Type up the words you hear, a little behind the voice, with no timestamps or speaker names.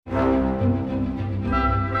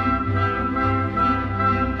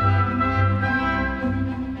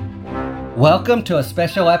Welcome to a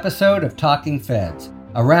special episode of Talking Feds,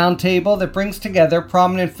 a roundtable that brings together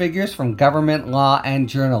prominent figures from government, law, and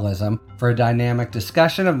journalism for a dynamic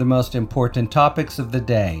discussion of the most important topics of the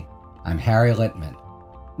day. I'm Harry Litman.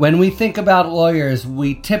 When we think about lawyers,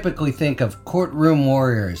 we typically think of courtroom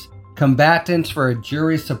warriors, combatants for a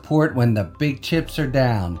jury's support when the big chips are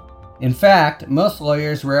down. In fact, most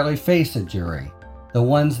lawyers rarely face a jury. The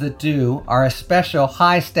ones that do are a special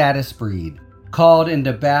high-status breed, called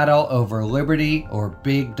into battle over liberty or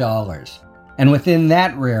big dollars. And within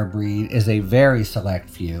that rare breed is a very select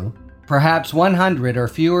few, perhaps 100 or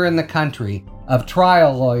fewer in the country, of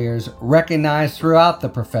trial lawyers recognized throughout the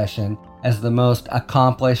profession as the most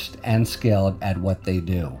accomplished and skilled at what they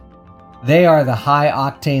do. They are the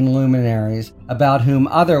high-octane luminaries about whom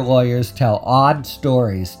other lawyers tell odd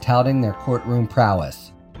stories touting their courtroom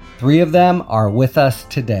prowess. 3 of them are with us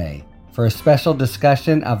today for a special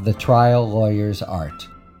discussion of the trial lawyer's art.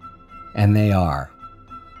 And they are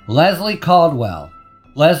Leslie Caldwell.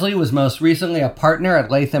 Leslie was most recently a partner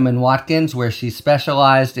at Latham & Watkins, where she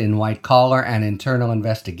specialized in white-collar and internal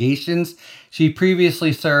investigations. She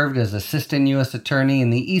previously served as Assistant U.S. Attorney in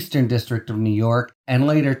the Eastern District of New York, and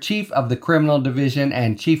later Chief of the Criminal Division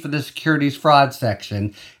and Chief of the Securities Fraud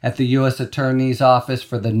Section at the U.S. Attorney's Office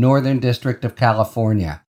for the Northern District of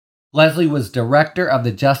California. Leslie was Director of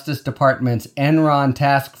the Justice Department's Enron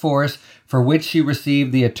Task Force, for which she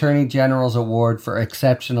received the Attorney General's Award for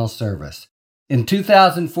Exceptional Service. In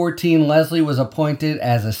 2014, Leslie was appointed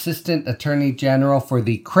as Assistant Attorney General for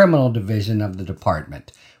the Criminal Division of the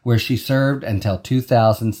department, where she served until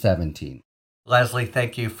 2017. Leslie,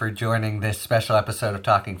 thank you for joining this special episode of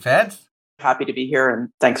Talking Feds. Happy to be here, and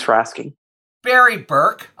thanks for asking. Barry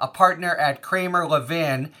Berke, a partner at Kramer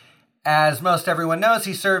Levin. As most everyone knows,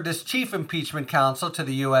 he served as Chief Impeachment Counsel to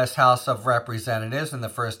the U.S. House of Representatives in the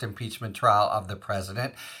first impeachment trial of the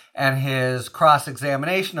president, and his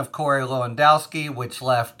cross-examination of Corey Lewandowski, which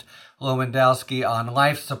left Lewandowski on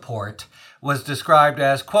life support, was described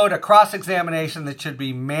as, quote, a cross-examination that should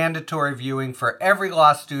be mandatory viewing for every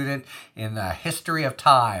law student in the history of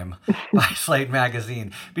time by Slate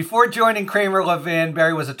magazine. Before joining Kramer Levin,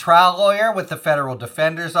 Barry was a trial lawyer with the Federal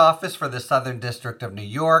Defender's Office for the Southern District of New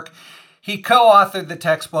York. He co-authored the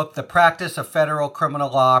textbook, The Practice of Federal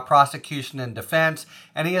Criminal Law, Prosecution and Defense,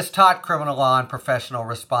 and he has taught criminal law and professional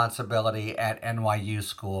responsibility at NYU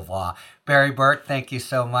School of Law. Barry Berke, thank you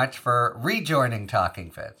so much for rejoining Talking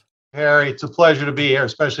Feds. Harry, it's a pleasure to be here,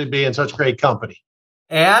 especially be in such great company.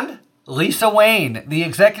 And Lisa Wayne, the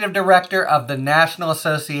Executive Director of the National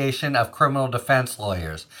Association of Criminal Defense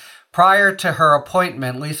Lawyers. Prior to her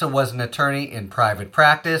appointment, Lisa was an attorney in private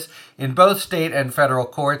practice in both state and federal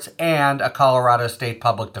courts and a Colorado State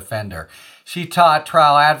public defender. She taught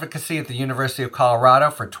trial advocacy at the University of Colorado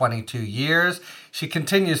for 22 years. She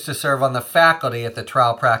continues to serve on the faculty at the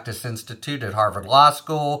Trial Practice Institute at Harvard Law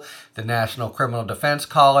School, the National Criminal Defense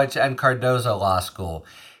College, and Cardozo Law School.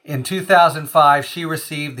 In 2005, she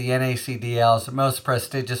received the NACDL's most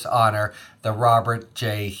prestigious honor, the Robert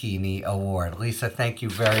J. Heaney Award. Lisa, thank you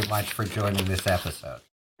very much for joining this episode.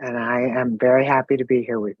 And I am very happy to be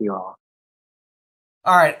here with you all.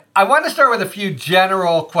 All right, I want to start with a few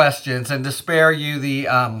general questions, and to spare you the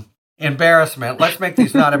embarrassment, let's make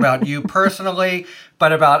these not about you personally,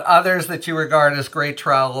 but about others that you regard as great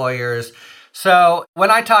trial lawyers. So when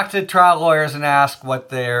I talk to trial lawyers and ask what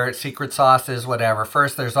their secret sauce is, whatever,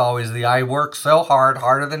 first there's always the I work so hard,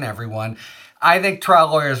 harder than everyone. I think trial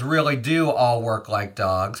lawyers really do all work like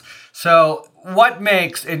dogs. So what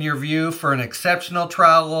makes, in your view, for an exceptional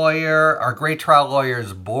trial lawyer, are great trial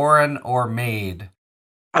lawyers born or made?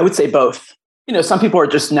 I would say both. You know, some people are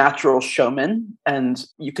just natural showmen, and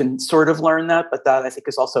you can sort of learn that, but that I think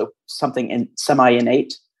is also something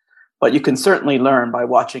semi-innate. But you can certainly learn by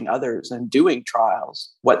watching others and doing trials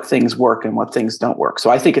what things work and what things don't work. So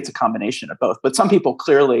I think it's a combination of both. But some people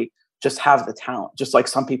clearly just have the talent, just like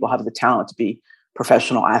some people have the talent to be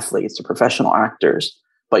professional athletes or professional actors.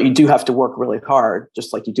 But you do have to work really hard,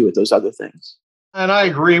 just like you do with those other things. And I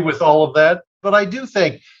agree with all of that. But I do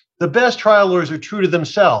think the best trial lawyers are true to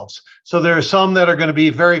themselves. So there are some that are going to be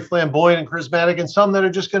very flamboyant and charismatic, and some that are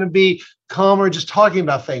just going to be calmer, just talking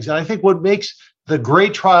about things. And I think what makes the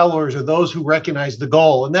great trial lawyers are those who recognize the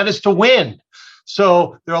goal, and that is to win.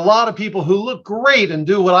 So there are a lot of people who look great and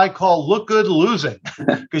do what I call look good losing,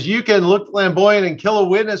 because you can look flamboyant and kill a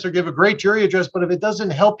witness or give a great jury address, but if it doesn't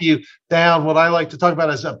help you down what I like to talk about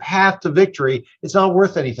as a path to victory, it's not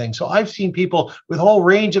worth anything. So I've seen people with a whole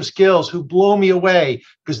range of skills who blow me away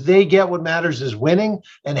because they get what matters is winning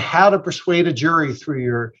and how to persuade a jury through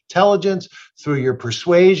your intelligence, through your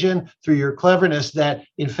persuasion, through your cleverness that,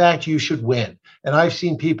 in fact, you should win. And I've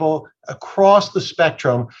seen people across the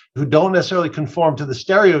spectrum who don't necessarily conform to the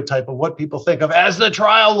stereotype of what people think of as the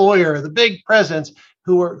trial lawyer, the big presence,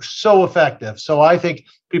 who are so effective. So I think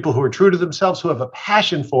people who are true to themselves, who have a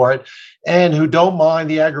passion for it, and who don't mind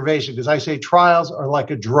the aggravation, because I say trials are like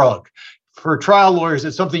a drug. For trial lawyers,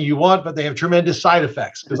 it's something you want, but they have tremendous side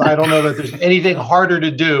effects, because I don't know that there's anything harder to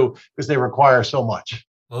do because they require so much.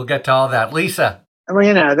 We'll get to all that. Lisa.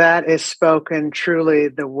 Well, that is spoken truly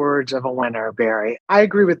the words of a winner, Barry. I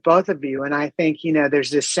agree with both of you. And I think,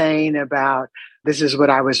 there's this saying about this is what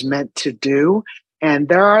I was meant to do. And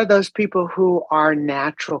there are those people who are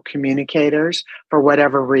natural communicators for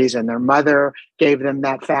whatever reason. Their mother gave them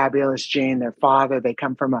that fabulous gene, their father, they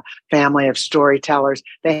come from a family of storytellers.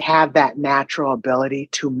 They have that natural ability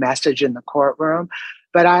to message in the courtroom.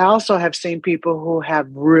 But I also have seen people who have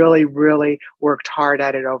really, really worked hard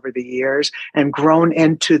at it over the years and grown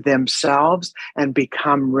into themselves and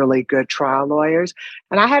become really good trial lawyers.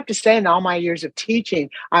 And I have to say, in all my years of teaching,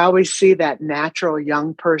 I always see that natural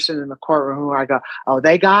young person in the courtroom who I go, oh,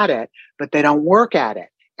 they got it, but they don't work at it.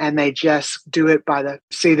 And they just do it by the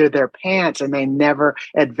seat of their pants, and they never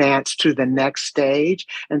advance to the next stage.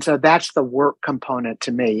 And so that's the work component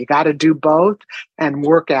to me. You got to do both and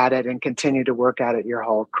work at it and continue to work at it your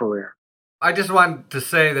whole career. I just wanted to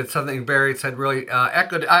say that something Barry said really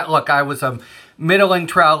echoed. I was a middling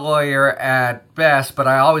trial lawyer at best, but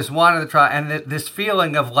I always wanted to try. And this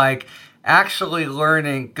feeling of actually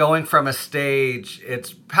learning, going from a stage,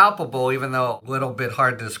 it's palpable, even though a little bit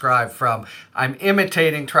hard to describe, from I'm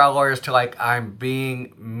imitating trial lawyers to I'm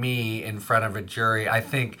being me in front of a jury. I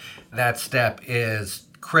think that step is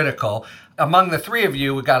critical. Among the three of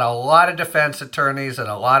you, we got a lot of defense attorneys and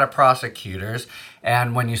a lot of prosecutors.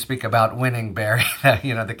 And when you speak about winning, Barry,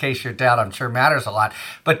 the case you're down, I'm sure matters a lot.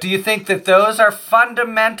 But do you think that those are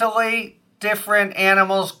fundamentally different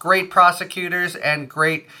animals, great prosecutors and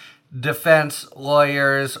great defense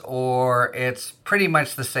lawyers, or it's pretty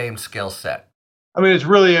much the same skill set? I mean, it's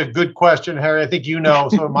really a good question, Harry. I think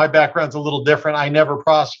so my background's a little different. I never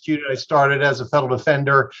prosecuted. I started as a federal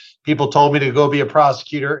defender. People told me to go be a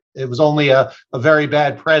prosecutor. It was only a very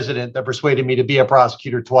bad president that persuaded me to be a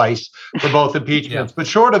prosecutor twice for both impeachments. Yeah. But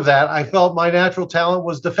short of that, I felt my natural talent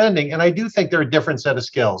was defending. And I do think they're a different set of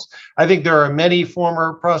skills. I think there are many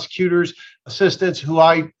former prosecutors, assistants who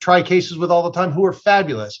I try cases with all the time who are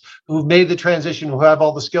fabulous, who've made the transition, who have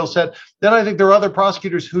all the skill set. Then I think there are other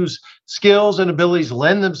prosecutors whose skills and abilities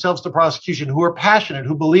lend themselves to prosecution, who are passionate,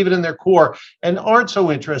 who believe it in their core and aren't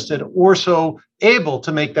so interested or so able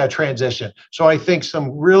to make that transition. So I think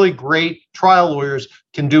some really great trial lawyers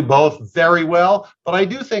can do both very well. But I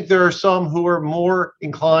do think there are some who are more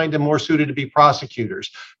inclined and more suited to be prosecutors,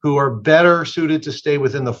 who are better suited to stay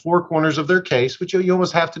within the four corners of their case, which you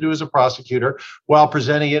almost have to do as a prosecutor, while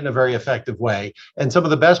presenting it in a very effective way. And some of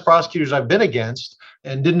the best prosecutors I've been against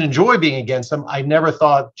and didn't enjoy being against them, I never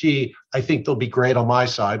thought, gee, I think they'll be great on my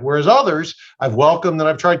side. Whereas others, I've welcomed and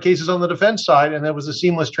I've tried cases on the defense side, and it was a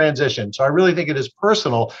seamless transition. So I really think it is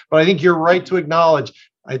personal, but I think you're right to acknowledge,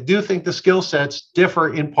 I do think the skill sets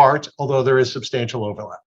differ in parts, although there is substantial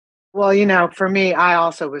overlap. Well, for me, I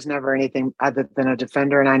also was never anything other than a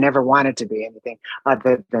defender, and I never wanted to be anything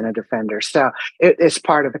other than a defender. So it's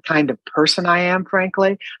part of the kind of person I am,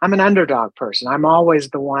 frankly. I'm an underdog person. I'm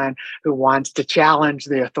always the one who wants to challenge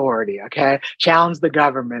the authority, okay? Challenge the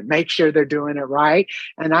government, make sure they're doing it right.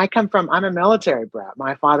 And I'm a military brat.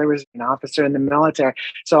 My father was an officer in the military,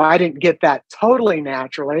 so I didn't get that totally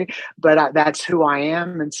naturally, but that's who I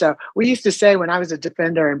am. And so we used to say when I was a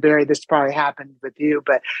defender, and Barry, this probably happened with you,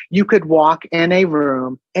 but you could walk in a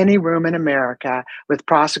room, any room in America with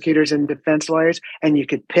prosecutors and defense lawyers, and you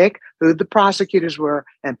could pick who the prosecutors were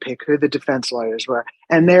and pick who the defense lawyers were.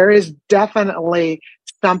 And there is definitely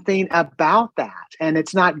something about that. And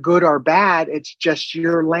it's not good or bad. It's just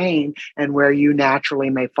your lane and where you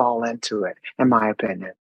naturally may fall into it, in my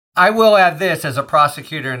opinion. I will add this as a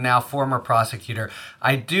prosecutor and now former prosecutor.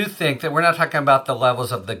 I do think that we're not talking about the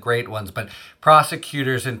levels of the great ones, but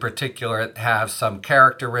prosecutors in particular have some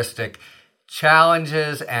characteristic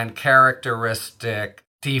challenges and characteristic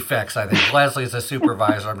defects, I think. Leslie's a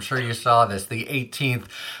supervisor. I'm sure you saw this. The 18th,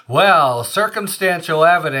 circumstantial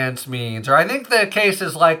evidence means, or I think the case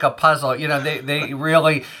is like a puzzle. They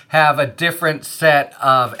really have a different set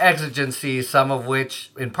of exigencies, some of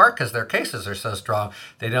which, in part because their cases are so strong,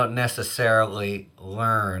 they don't necessarily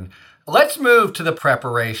learn. Let's move to the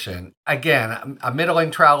preparation. Again, I'm a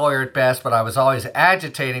middling trial lawyer at best, but I was always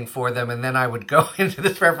agitating for them, and then I would go into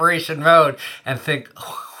this preparation mode and think,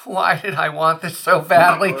 why did I want this so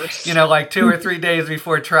badly? Like 2 or 3 days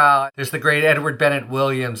before trial. There's the great Edward Bennett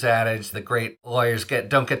Williams adage, the great lawyers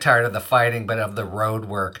don't get tired of the fighting, but of the road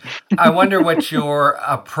work. I wonder what your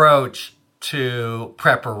approach to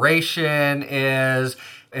preparation is.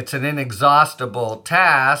 It's an inexhaustible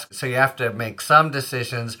task, so you have to make some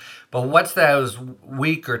decisions. But what's those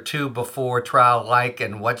week or two before trial like,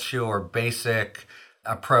 and what's your basic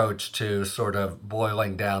approach to sort of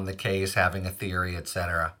boiling down the case, having a theory,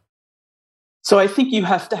 etc.? So I think you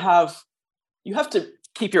have to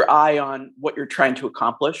keep your eye on what you're trying to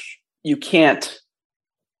accomplish. You're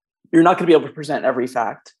not going to be able to present every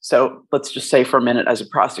fact. So let's just say for a minute, as a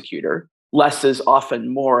prosecutor, less is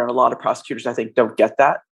often more, and a lot of prosecutors, I think, don't get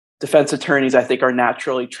that. Defense attorneys, I think, are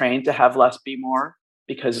naturally trained to have less be more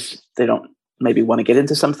because they don't maybe want to get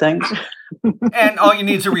into some things. And all you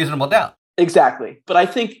need is a reasonable doubt. Exactly. But I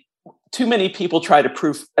think too many people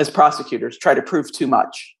as prosecutors, try to prove too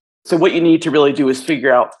much. So what you need to really do is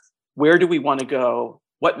figure out, where do we want to go?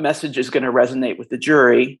 What message is going to resonate with the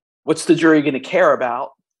jury? What's the jury going to care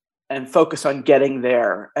about? And focus on getting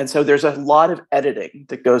there. And so there's a lot of editing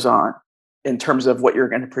that goes on in terms of what you're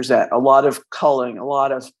going to present. A lot of culling, a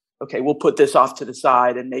lot of, okay, we'll put this off to the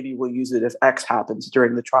side and maybe we'll use it if X happens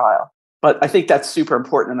during the trial. But I think that's super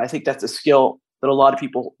important. And I think that's a skill that a lot of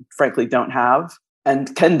people, frankly, don't have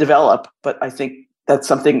and can develop. But I think that's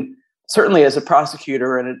something, certainly as a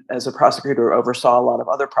prosecutor and as a prosecutor who oversaw a lot of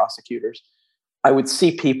other prosecutors, I would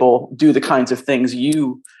see people do the kinds of things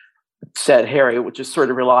you said, Harry, which is sort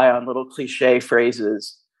of rely on little cliche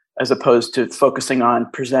phrases as opposed to focusing on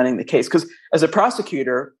presenting the case. Because as a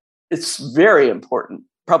prosecutor, it's very important,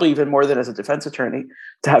 probably even more than as a defense attorney,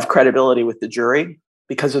 to have credibility with the jury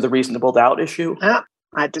because of the reasonable doubt issue.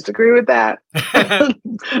 I disagree with that.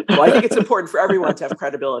 Well, I think it's important for everyone to have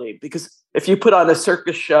credibility, because if you put on a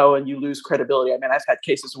circus show and you lose credibility, I mean, I've had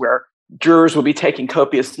cases where jurors will be taking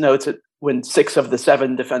copious notes when 6 of the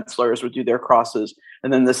 7 defense lawyers would do their crosses,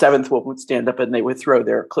 and then the 7th one would stand up and they would throw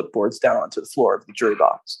their clipboards down onto the floor of the jury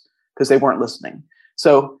box because they weren't listening.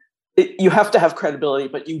 So you have to have credibility,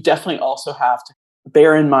 but you definitely also have to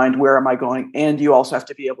bear in mind, where am I going? And you also have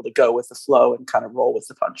to be able to go with the flow and kind of roll with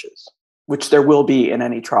the punches, which there will be in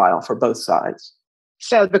any trial for both sides.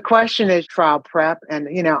 So the question is trial prep. And,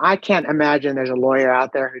 I can't imagine there's a lawyer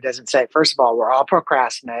out there who doesn't say, first of all, we're all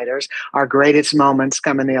procrastinators. Our greatest moments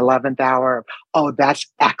come in the 11th hour of, oh, that's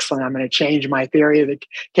excellent. I'm going to change my theory of the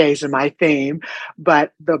case and my theme.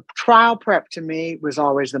 But the trial prep to me was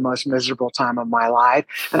always the most miserable time of my life.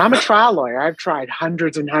 And I'm a trial lawyer. I've tried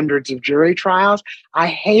hundreds and hundreds of jury trials. I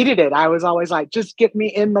hated it. I was always like, just get me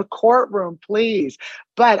in the courtroom, please.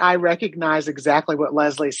 But I recognize exactly what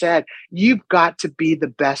Leslie said. You've got to be the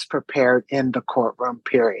best prepared in the courtroom,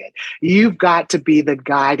 period. You've got to be the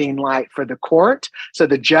guiding light for the court. So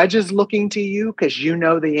the judge is looking to you because you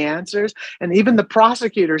know the answers. And even the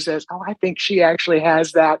prosecutor says, oh, I think she actually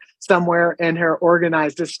has that somewhere in her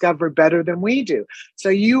organized discovery better than we do. So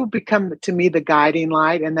you become, to me, the guiding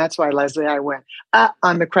light. And that's why, Leslie, I went up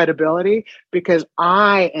on the credibility, because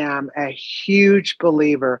I am a huge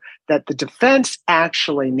believer that the defense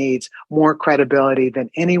actually needs more credibility than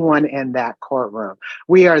anyone in that courtroom.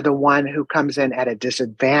 We are the one who comes in at a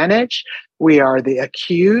disadvantage. We are the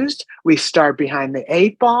accused. We start behind the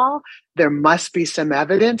 8 ball. There must be some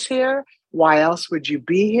evidence here. Why else would you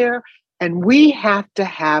be here? And we have to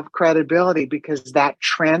have credibility because that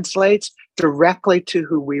translates directly to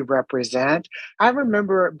who we represent. I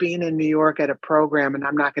remember being in New York at a program, and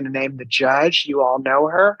I'm not going to name the judge. You all know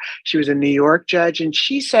her. She was a New York judge, and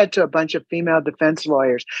she said to a bunch of female defense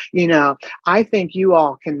lawyers, I think you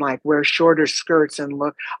all can wear shorter skirts and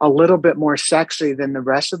look a little bit more sexy than the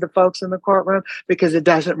rest of the folks in the courtroom, because it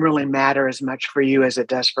doesn't really matter as much for you as it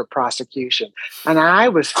does for prosecution. And I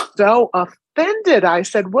was so offended. I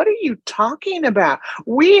said, what are you talking about?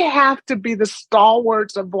 We have to be the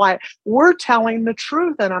stalwarts of we're telling the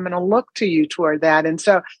truth, and I'm going to look to you toward that. And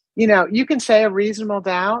so, you can say a reasonable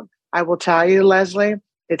doubt. I will tell you, Leslie,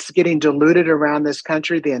 it's getting diluted around this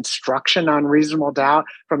country, the instruction on reasonable doubt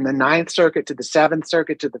from the 9th Circuit to the 7th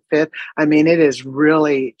Circuit to the 5th. I mean, it is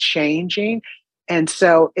really changing. And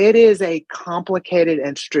so it is a complicated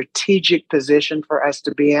and strategic position for us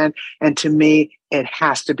to be in. And to me, it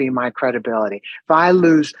has to be my credibility. If I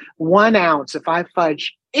lose 1 ounce, if I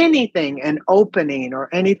fudge anything, an opening or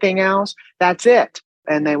anything else, that's it.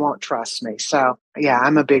 And they won't trust me. So, yeah,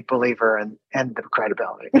 I'm a big believer in the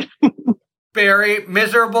credibility. Barry,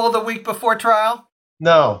 miserable the week before trial?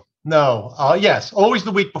 No. Yes, always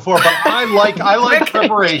the week before, but I like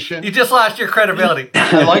preparation. You just lost your credibility.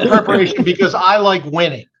 I like preparation because I like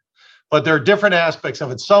winning. but there are different aspects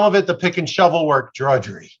of it. Some of it, the pick and shovel work,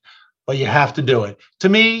 drudgery, but you have to do it. To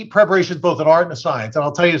me, preparation is both an art and a science. And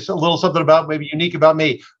I'll tell you a little something about maybe unique about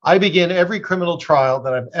me. I begin every criminal trial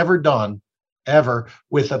that I've ever done, ever,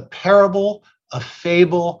 with a parable, a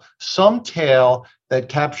fable, some tale that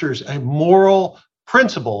captures a moral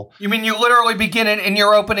principle. You mean you literally begin it in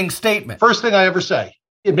your opening statement? First thing I ever say.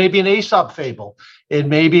 It may be an Aesop fable. It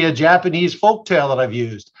may be a Japanese folk tale that I've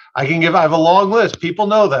used. I have a long list. People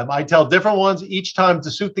know them. I tell different ones each time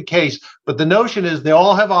to suit the case. But the notion is they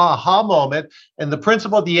all have an aha moment. And the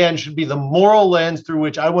principle at the end should be the moral lens through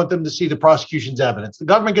which I want them to see the prosecution's evidence. The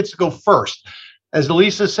government gets to go first. As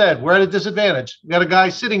Elisa said, we're at a disadvantage. We got a guy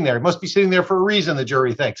sitting there. He must be sitting there for a reason, the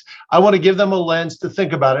jury thinks. I want to give them a lens to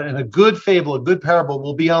think about it. And a good fable, a good parable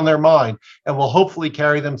will be on their mind and will hopefully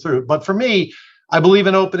carry them through. But for me, I believe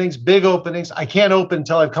in openings, big openings. I can't open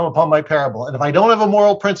until I've come upon my parable. And if I don't have a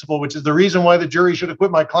moral principle, which is the reason why the jury should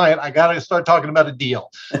acquit my client, I got to start talking about a deal.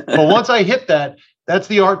 But once I hit that, that's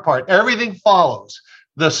the art part. Everything follows.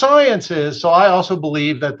 The science is, so I also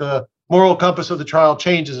believe that the moral compass of the trial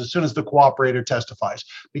changes as soon as the cooperator testifies,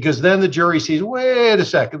 because then the jury sees, wait a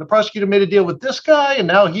second, the prosecutor made a deal with this guy, and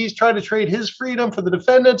now he's trying to trade his freedom for the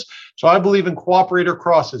defendants. So I believe in cooperator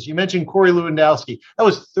crosses. You mentioned Corey Lewandowski. That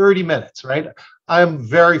was 30 minutes, right? I'm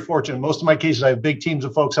very fortunate. Most of my cases, I have big teams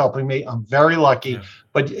of folks helping me. I'm very lucky. Yeah.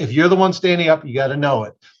 But if you're the one standing up, you got to know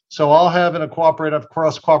it. So I'll have in a cooperative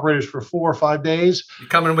cross cooperators for 4 or 5 days. You're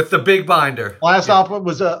coming with the big binder. Last output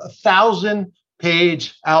was a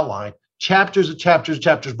 1,000-page outline. Chapters and chapters and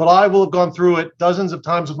chapters, but I will have gone through it dozens of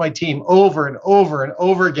times with my team over and over and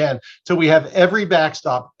over again till we have every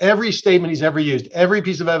backstop, every statement he's ever used, every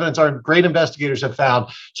piece of evidence our great investigators have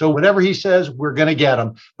found. So whatever he says, we're going to get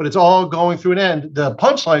him, but it's all going through an end. The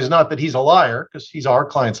punchline is not that he's a liar, because he's our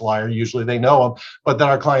client's liar. Usually they know him, but that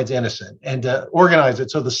our client's innocent, and organize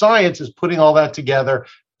it. So the science is putting all that together,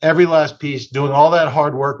 every last piece, doing all that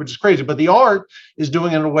hard work, which is crazy. But the art is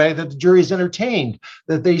doing it in a way that the jury's entertained,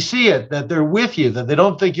 that they see it, that they're with you, that they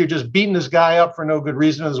don't think you're just beating this guy up for no good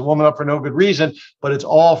reason or this woman up for no good reason, but it's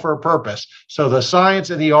all for a purpose. So the science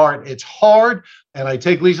and the art, it's hard. And I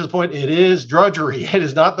take Lisa's point, it is drudgery. It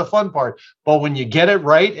is not the fun part. But when you get it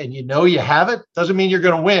right and you know you have it, doesn't mean you're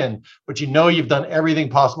going to win, but you know you've done everything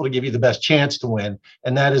possible to give you the best chance to win.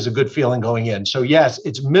 And that is a good feeling going in. So yes,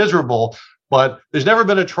 it's miserable. But there's never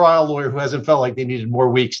been a trial lawyer who hasn't felt like they needed more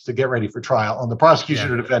weeks to get ready for trial on the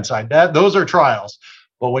prosecution or defense side. Those are trials.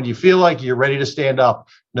 But when you feel like you're ready to stand up,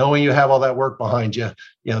 knowing you have all that work behind you,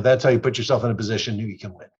 that's how you put yourself in a position you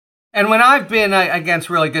can win. And when I've been against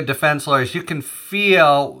really good defense lawyers, you can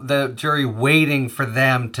feel the jury waiting for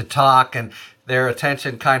them to talk and their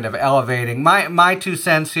attention kind of elevating. My 2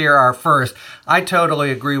 cents here are, first, I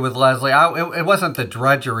totally agree with Leslie. It wasn't the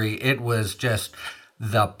drudgery. It was just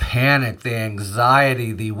the panic, the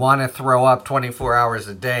anxiety, the want to throw up 24 hours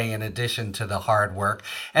a day in addition to the hard work.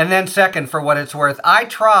 And then second, for what it's worth, I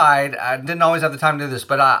didn't always have the time to do this,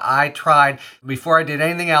 but I tried before I did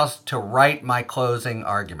anything else to write my closing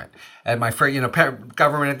argument. And my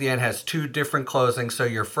government at the end has 2 different closings. So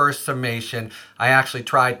your first summation, I actually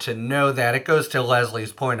tried to know that. It goes to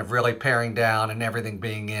Leslie's point of really paring down and everything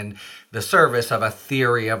being in the service of a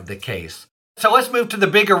theory of the case. So let's move to the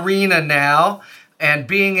big arena now. And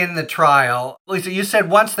being in the trial, Lisa, you said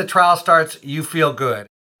once the trial starts, you feel good.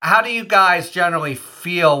 How do you guys generally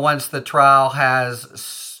feel once the trial has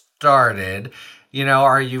started?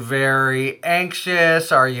 Are you very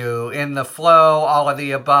anxious? Are you in the flow? All of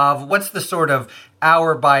the above? What's the sort of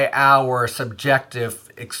hour by hour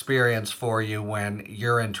subjective experience for you when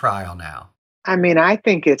you're in trial now? I mean, I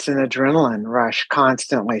think it's an adrenaline rush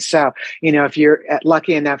constantly. So, if you're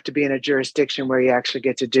lucky enough to be in a jurisdiction where you actually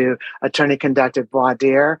get to do attorney-conducted voir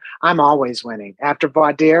dire, I'm always winning. After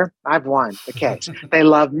voir dire, I've won the case. They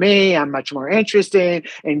love me. I'm much more interesting,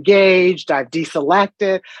 engaged. I've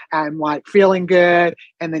deselected. I'm feeling good.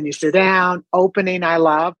 And then you sit down. Opening, I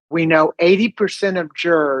love. We know 80% of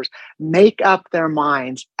jurors make up their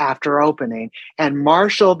minds after opening and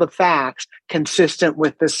marshal the facts consistent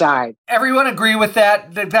with the side. Everyone agree with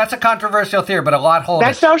that? That's a controversial theory, but a lot hold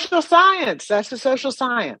That's social science. That's the social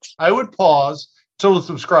science. I would pause. So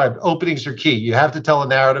subscribe. Openings are key. You have to tell a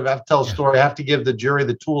narrative, have to tell a story, have to give the jury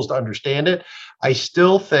the tools to understand it. I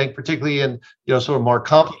still think, particularly in sort of more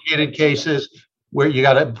complicated cases, where you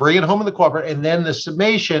got to bring it home in the cooperative, and then the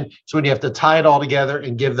summation. So when you have to tie it all together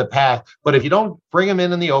and give the path. But if you don't bring them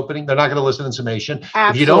in the opening, they're not going to listen in summation. Absolutely,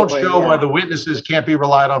 if you don't show why the witnesses can't be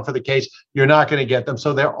relied on for the case, you're not going to get them.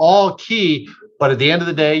 So they're all key. But at the end of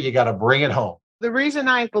the day, you got to bring it home. The reason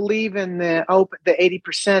I believe in the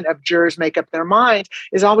 80% of jurors make up their minds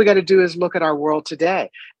is all we got to do is look at our world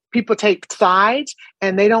today. people take sides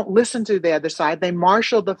and they don't listen to the other side. They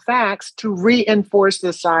marshal the facts to reinforce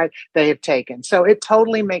the side they have taken. So it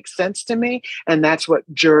totally makes sense to me. And that's what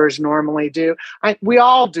jurors normally do. We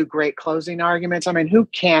all do great closing arguments. I mean, who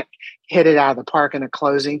can't hit it out of the park in a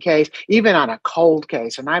closing case, even on a cold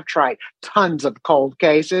case? And I've tried tons of cold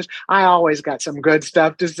cases. I always got some good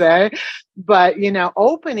stuff to say. But,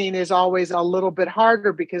 opening is always a little bit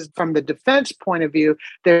harder because from the defense point of view,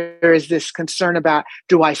 there is this concern about,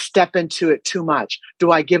 do I step into it too much?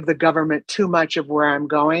 Do I give the government too much of where I'm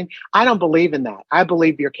going? I don't believe in that. I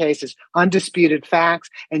believe your case is undisputed facts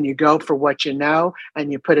and you go for what you know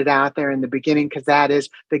and you put it out there in the beginning because that is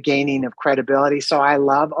the gaining of credibility. So I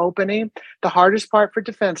love opening. The hardest part for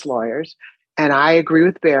defense lawyers, and I agree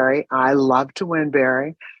with Barry, I love to win,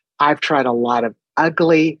 Barry. I've tried a lot of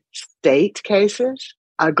ugly state cases,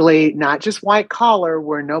 ugly, not just white collar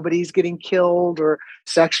where nobody's getting killed or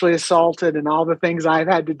sexually assaulted and all the things I've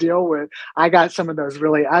had to deal with. I got some of those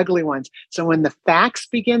really ugly ones. So when the facts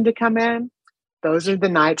begin to come in, those are the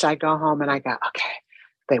nights I go home and I go, okay,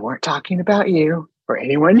 they weren't talking about you or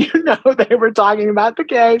anyone they were talking about the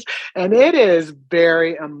case. And it is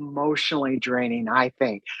very emotionally draining, I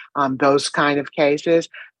think, those kind of cases.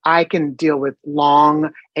 I can deal with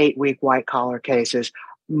long 8-week white collar cases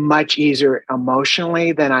much easier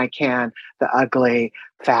emotionally than I can the ugly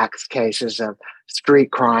facts cases of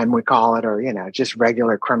street crime, we call it, or, just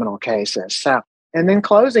regular criminal cases. So, and then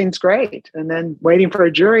closing's great. And then waiting for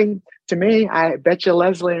a jury, to me, I bet you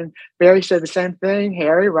Leslie and Barry said the same thing,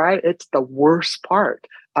 Harry, right? It's the worst part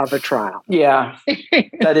of a trial. Yeah,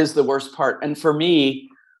 that is the worst part. And for me,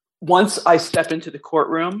 once I step into the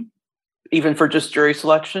courtroom, even for just jury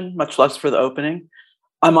selection, much less for the opening,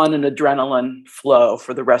 I'm on an adrenaline flow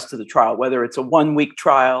for the rest of the trial, whether it's a 1-week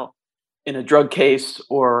trial in a drug case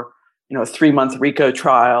or, a 3-month RICO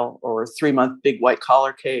trial or a 3-month big white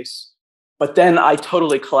collar case. But then I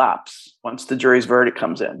totally collapse once the jury's verdict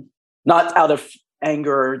comes in, not out of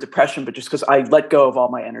anger or depression, but just because I let go of all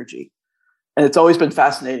my energy. And it's always been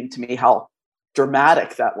fascinating to me how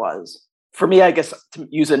dramatic that was. For me, I guess to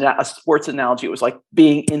use a sports analogy, it was like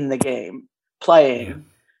being in the game, playing,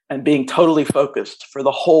 and being totally focused for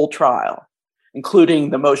the whole trial, including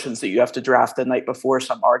the motions that you have to draft the night before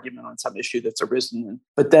some argument on some issue that's arisen.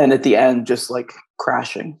 But then at the end, just like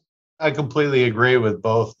crashing. I completely agree with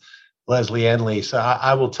both Leslie and Lisa.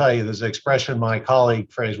 I will tell you, there's an expression my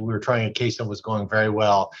colleague phrased, we were trying a case that was going very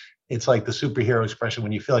well. It's like the superhero expression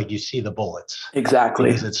when you feel like you see the bullets. Exactly.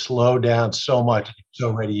 Because it's slowed down so much,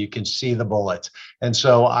 so ready, you can see the bullets. And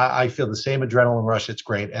so I feel the same adrenaline rush. It's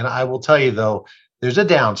great. And I will tell you, though, there's a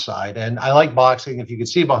downside. And I like boxing. If you can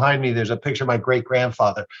see behind me, there's a picture of my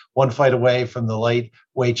great-grandfather, one fight away from the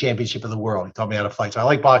lightweight championship of the world. He taught me how to fight. So I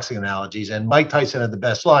like boxing analogies. And Mike Tyson had the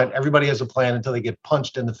best line, everybody has a plan until they get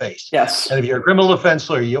punched in the face. Yes. And if you're a criminal defense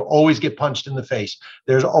lawyer, you always get punched in the face.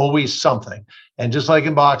 There's always something. And just like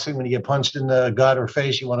in boxing, when you get punched in the gut or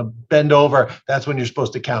face, you want to bend over. That's when you're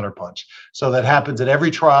supposed to counterpunch. So that happens at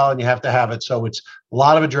every trial, and you have to have it. So it's a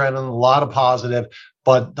lot of adrenaline, a lot of positive.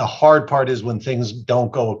 But the hard part is when things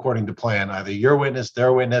don't go according to plan, either your witness,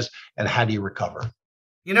 their witness, and how do you recover?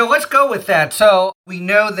 Let's go with that. So we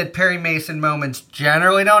know that Perry Mason moments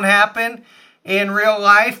generally don't happen in real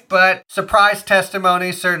life, but surprise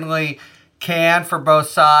testimony certainly can for both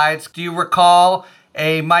sides. Do you recall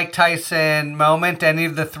a Mike Tyson moment, any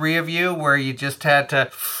of the three of you, where you just had to,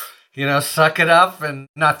 suck it up and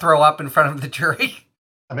not throw up in front of the jury?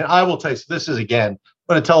 I mean, I will tell you, so this is, again,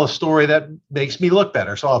 I'm going to tell a story that makes me look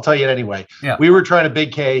better. So I'll tell you it anyway. Yeah. We were trying a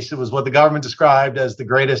big case. It was what the government described as the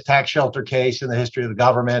greatest tax shelter case in the history of the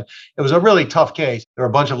government. It was a really tough case. There were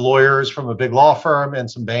a bunch of lawyers from a big law firm and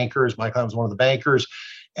some bankers. My client was one of the bankers.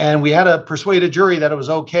 And we had to persuade a jury that it was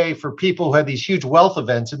okay for people who had these huge wealth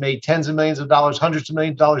events and made tens of millions of dollars, hundreds of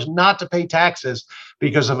millions of dollars, not to pay taxes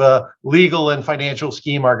because of a legal and financial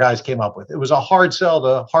scheme our guys came up with. It was a hard sell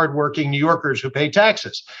to hardworking New Yorkers who pay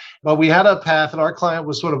taxes. But we had a path, and our client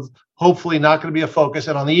was sort of hopefully not going to be a focus.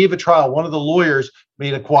 And on the eve of trial, one of the lawyers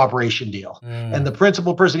made a cooperation deal. And the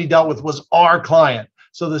principal person he dealt with was our client.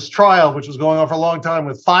 So this trial, which was going on for a long time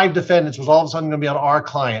with 5 defendants, was all of a sudden going to be on our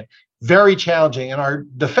client. Very challenging. And our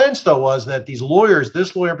defense, though, was that these lawyers,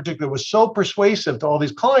 this lawyer in particular, was so persuasive to all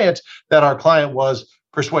these clients that our client was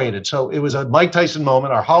persuaded. So it was a Mike Tyson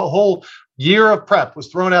moment. Our whole year of prep was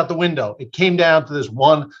thrown out the window. It came down to this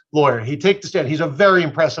one lawyer. He'd take the stand. He's a very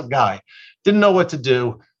impressive guy. Didn't know what to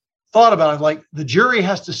do. Thought about it, like the jury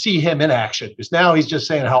has to see him in action, because now he's just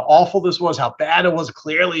saying how awful this was, how bad it was.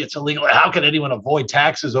 Clearly, it's illegal. How can anyone avoid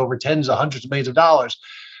taxes over tens of hundreds of millions of dollars?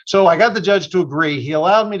 So I got the judge to agree. He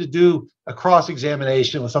allowed me to do a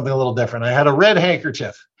cross-examination with something a little different. I had a red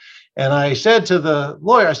handkerchief. And I said to the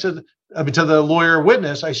lawyer, to the lawyer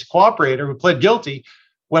witness, cooperator who pled guilty,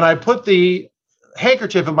 when I put the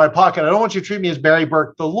handkerchief in my pocket, I don't want you to treat me as Barry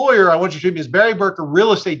Burke, the lawyer. I want you to treat me as Barry Burke, a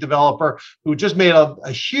real estate developer who just made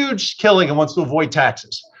a huge killing and wants to avoid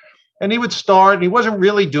taxes. And he would start, and he wasn't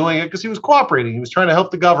really doing it because he was cooperating. He was trying to help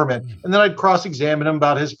the government. And then I'd cross-examine him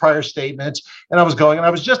about his prior statements. And I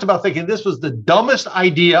was just about thinking this was the dumbest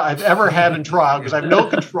idea I've ever had in trial because I have no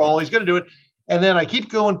control. He's going to do it. And then I keep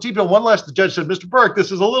going. One last, the judge said, Mr. Burke,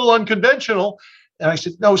 this is a little unconventional. And I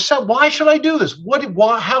said, no, so why should I do this?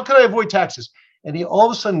 How can I avoid taxes? And he all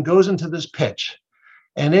of a sudden goes into this pitch.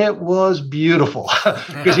 And it was beautiful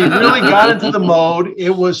because he really got into the mode. It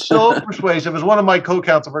was so persuasive. As one of my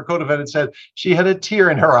co-counsel, our co-defendant said, she had a tear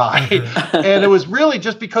in her eye. And it was really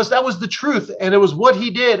just because that was the truth. And it was what he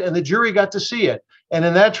did. And the jury got to see it. And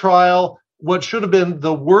in that trial, what should have been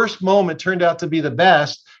the worst moment turned out to be the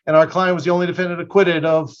best. And our client was the only defendant acquitted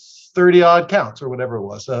of 30 odd counts or whatever it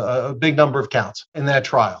was, a big number of counts in that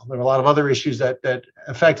trial. There were a lot of other issues that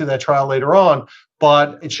affected that trial later on.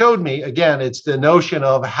 But it showed me, again, it's the notion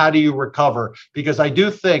of how do you recover? Because I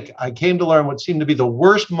do think I came to learn what seemed to be the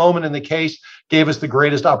worst moment in the case gave us the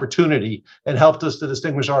greatest opportunity and helped us to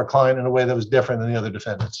distinguish our client in a way that was different than the other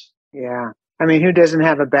defendants. Yeah. I mean, who doesn't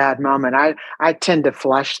have a bad moment? I tend to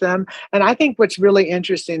flush them. And I think what's really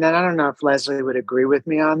interesting, and I don't know if Leslie would agree with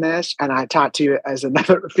me on this, and I talk to you as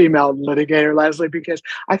another female litigator, Leslie, because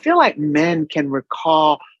I feel like men can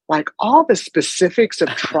recall like all the specifics of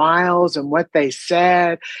trials and what they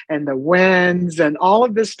said and the wins and all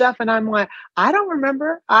of this stuff. And I'm like, I don't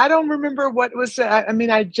remember what was said. I mean,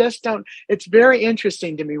 I just don't. It's very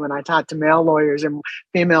interesting to me when I talk to male lawyers and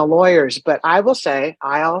female lawyers. But I will say,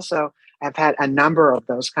 I also have had a number of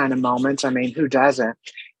those kind of moments. I mean, who doesn't?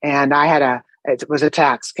 And it was a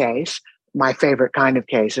tax case. My favorite kind of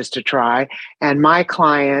cases to try. And my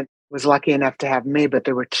client was lucky enough to have me, but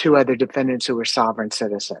there were two other defendants who were sovereign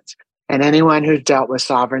citizens. And anyone who's dealt with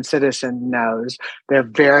sovereign citizen knows they're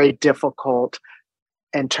very difficult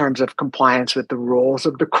in terms of compliance with the rules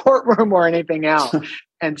of the courtroom or anything else.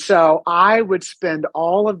 And so I would spend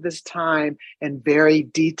all of this time in very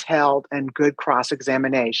detailed and good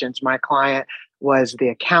cross-examinations. My client was the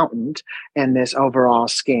accountant in this overall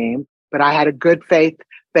scheme, but I had a good faith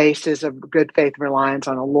basis of good faith reliance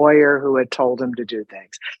on a lawyer who had told him to do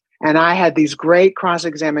things. And I had these great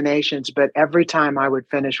cross-examinations, but every time I would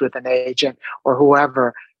finish with an agent or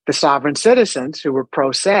whoever, the sovereign citizens who were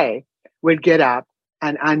pro se would get up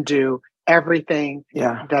and undo everything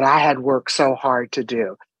that I had worked so hard to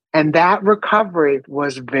do. And that recovery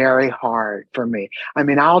was very hard for me. I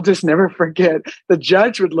mean, I'll just never forget, the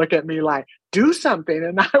judge would look at me like, do something.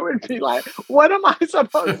 And I would be like, what am I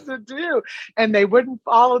supposed to do? And they wouldn't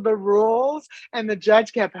follow the rules. And the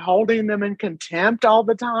judge kept holding them in contempt all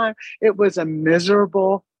the time. It was a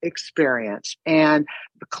miserable experience. And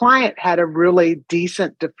the client had a really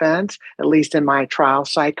decent defense, at least in my trial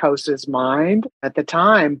psychosis mind at the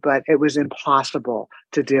time, but it was impossible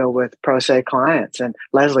to deal with pro se clients. And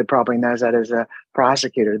Leslie probably knows that as a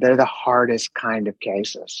prosecutor. They're the hardest kind of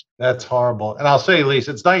cases. That's horrible. And I'll say,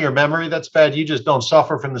 Lisa, it's not your memory that's bad. You just don't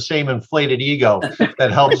suffer from the same inflated ego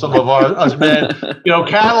that helps some of us men,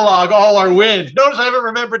 catalog all our wins. Notice I haven't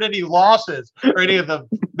remembered any losses or any of the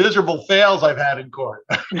miserable fails I've had in court.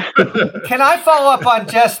 Can I follow up on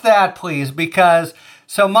just that, please? Because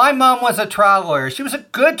so my mom was a trial lawyer. She was a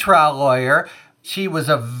good trial lawyer. She was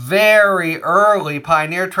a very early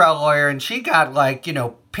pioneer trial lawyer, and she got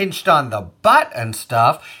pinched on the butt and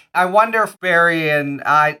stuff. I wonder if Barry and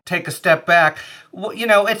I take a step back.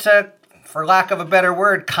 It's for lack of a better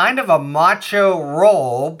word, kind of a macho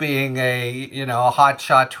role being a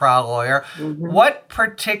hotshot trial lawyer. Mm-hmm. What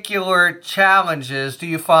particular challenges do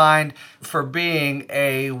you find for being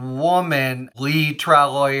a woman lead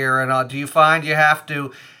trial lawyer? And do you find you have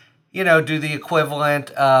to do the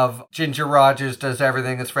equivalent of Ginger Rogers does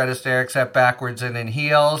everything as Fred Astaire except backwards and in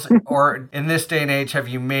heels? Or in this day and age, have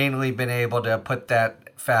you mainly been able to put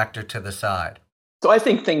that factor to the side? So I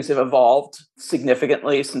think things have evolved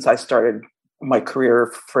significantly since I started my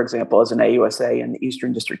career, for example, as an AUSA in the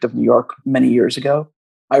Eastern District of New York many years ago.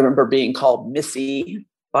 I remember being called Missy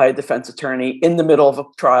by a defense attorney in the middle of a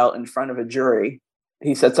trial in front of a jury.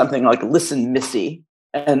 He said something like, "Listen, Missy,"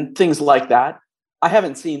 and things like that. I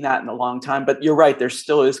haven't seen that in a long time, but you're right. There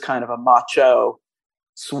still is kind of a macho,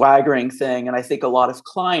 swaggering thing. And I think a lot of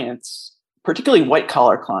clients, particularly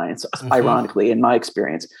white-collar clients, ironically, in my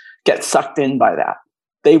experience, get sucked in by that.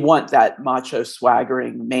 They want that macho,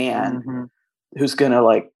 swaggering man who's going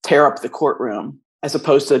to tear up the courtroom, as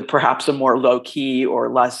opposed to perhaps a more low-key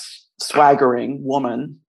or less swaggering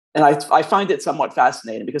woman And I find it somewhat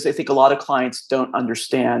fascinating because I think a lot of clients don't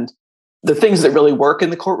understand the things that really work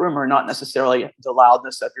in the courtroom are not necessarily the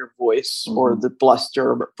loudness of your voice or the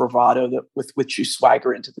bluster or bravado with which you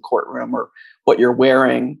swagger into the courtroom or what you're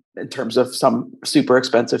wearing in terms of some super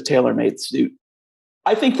expensive tailor-made suit.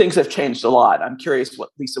 I think things have changed a lot. I'm curious,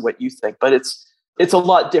 Lisa, what you think, but it's a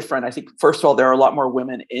lot different. I think, first of all, there are a lot more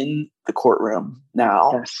women in the courtroom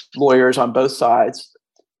now, yes. Lawyers on both sides,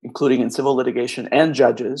 including in civil litigation and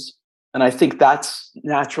judges. And I think that's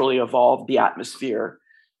naturally evolved the atmosphere.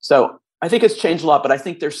 So I think it's changed a lot, but I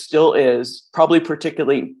think there still is, probably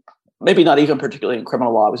particularly, maybe not even particularly in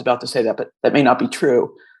criminal law, I was about to say that, but that may not be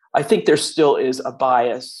true. I think there still is a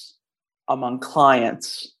bias among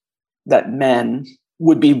clients that men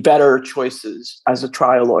would be better choices as a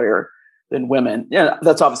trial lawyer than women. Yeah,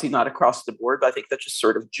 that's obviously not across the board, but I think that's just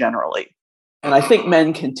sort of generally. And I think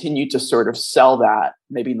men continue to sort of sell that,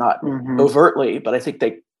 maybe not overtly, but I think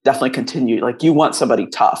they definitely continue. Like, you want somebody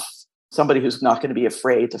tough, somebody who's not going to be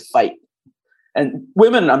afraid to fight. And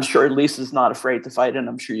women, I'm sure Lisa's not afraid to fight, and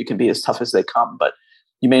I'm sure you can be as tough as they come, but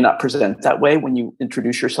you may not present that way when you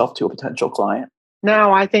introduce yourself to a potential client.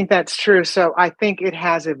 No, I think that's true. So I think it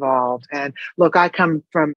has evolved. And look, I come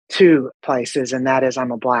from two places, and that is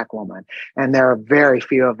I'm a Black woman, and there are very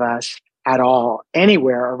few of us at all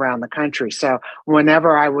anywhere around the country. So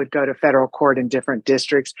whenever I would go to federal court in different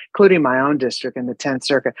districts, including my own district in the 10th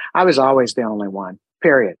Circuit, I was always the only one,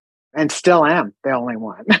 period. And still am the only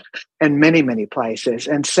one in many, many places.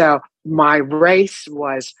 And so my race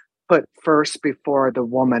was put first before the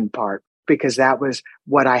woman part, because that was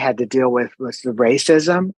what I had to deal with, was the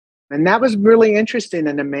racism. And that was really interesting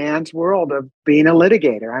in a man's world of being a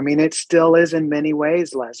litigator. I mean, it still is in many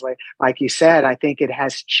ways, Leslie. Like you said, I think it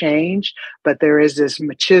has changed, but there is this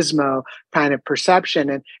machismo kind of perception.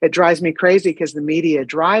 And it drives me crazy because the media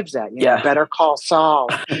drives that. You know, Better Call Saul.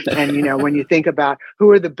 And, you know, when you think about who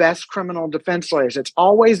are the best criminal defense lawyers, it's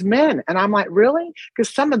always men. And I'm like, really?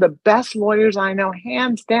 Because some of the best lawyers I know,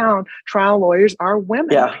 hands down, trial lawyers are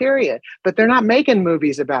women, period. But they're not making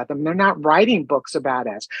movies about them. They're not writing books about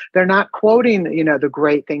us. They're not quoting, you know, the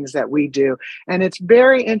great things that we do. And it's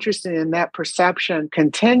very interesting, and that perception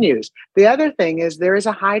continues. The other thing is there is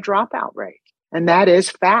a high dropout rate, and that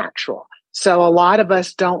is factual. So a lot of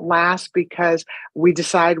us don't last because we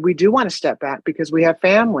decide we do want to step back because we have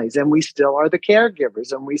families and we still are the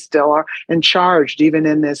caregivers and we still are in charge. Even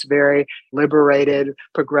in this very liberated,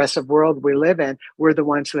 progressive world we live in, we're the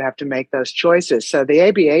ones who have to make those choices. So the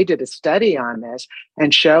ABA did a study on this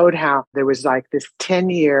and showed how there was like this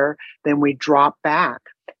 10-year, then we drop back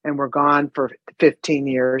and we're gone for 15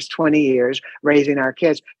 years, 20 years, raising our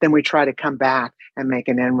kids. Then we try to come back and make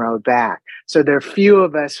an inroad back. So there are few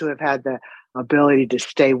of us who have had the ability to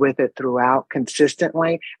stay with it throughout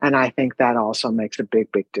consistently. And I think that also makes a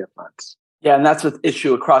big, big difference. Yeah, and that's an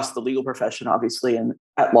issue across the legal profession, obviously, and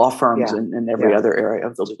at law firms and every other area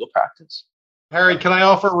of the legal practice. Harry, can I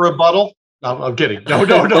offer a rebuttal? No, I'm kidding. No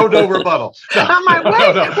rebuttal. No, I'm like,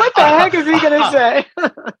 what the heck is he going to say?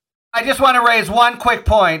 I just want to raise one quick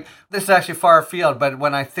point. This is actually far afield, but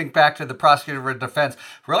when I think back to the prosecutor of defense,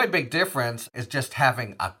 really big difference is just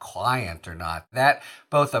having a client or not. That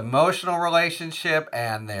both emotional relationship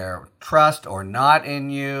and their trust or not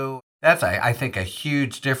in you, that's, I think, a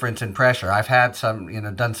huge difference in pressure. I've had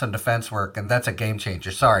done some defense work, and that's a game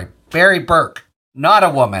changer. Sorry. Barry Burke. Not a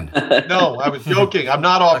woman. No, I was joking. I'm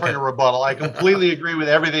not offering a rebuttal. I completely agree with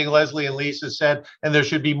everything Leslie and Lisa said, and there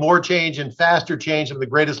should be more change and faster change. Some of the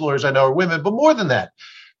greatest lawyers I know are women, but more than that,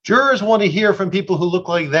 jurors want to hear from people who look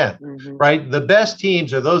like them, right? The best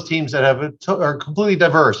teams are those teams that are completely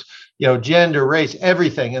diverse, you know, gender, race,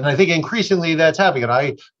 everything. And I think increasingly that's happening. And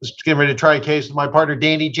I was getting ready to try a case with my partner,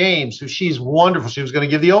 Danny James, who she's wonderful. She was going to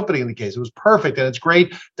give the opening in the case. It was perfect. And it's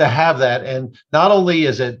great to have that. And not only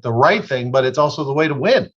is it the right thing, but it's also the way to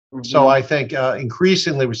win. So I think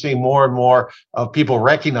increasingly we're seeing more and more of people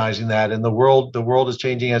recognizing that, and the world is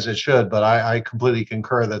changing as it should. But I completely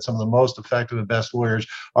concur that some of the most effective and best lawyers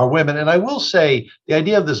are women. And I will say the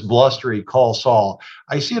idea of this blustery call Saul,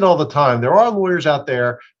 I see it all the time. There are lawyers out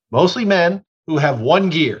there, mostly men, who have one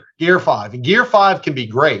gear 5. And gear 5 can be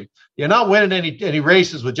great. You're not winning any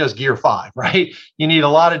races with just gear 5, right? You need a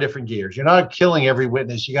lot of different gears. You're not killing every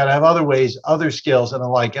witness. You got to have other ways, other skills and the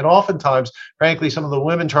like. And oftentimes, frankly, some of the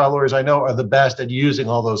women trial lawyers I know are the best at using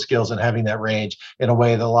all those skills and having that range in a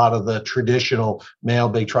way that a lot of the traditional male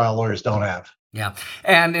big trial lawyers don't have. Yeah.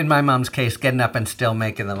 And in my mom's case, getting up and still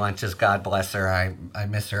making the lunches, God bless her. I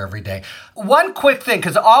miss her every day. One quick thing,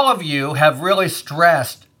 because all of you have really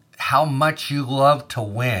stressed how much you love to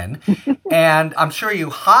win. And I'm sure you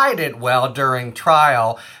hide it well during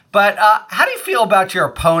trial. But how do you feel about your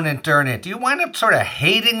opponent during it? Do you wind up sort of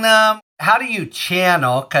hating them? How do you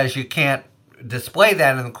channel, because you can't display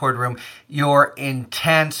that in the courtroom, your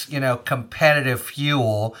intense, competitive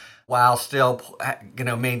fuel while still,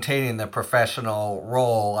 maintaining the professional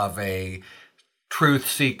role of a truth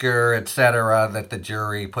seeker, et cetera, that the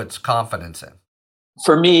jury puts confidence in?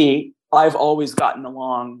 For me, I've always gotten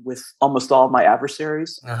along with almost all of my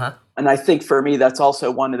adversaries. Uh-huh. And I think for me, that's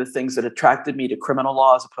also one of the things that attracted me to criminal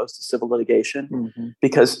law as opposed to civil litigation. Mm-hmm.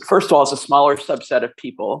 Because first of all, it's a smaller subset of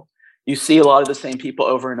people. You see a lot of the same people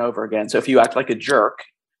over and over again. So if you act like a jerk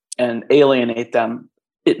and alienate them,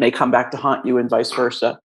 it may come back to haunt you and vice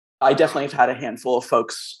versa. I definitely have had a handful of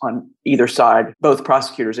folks on either side, both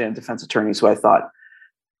prosecutors and defense attorneys, who I thought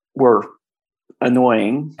were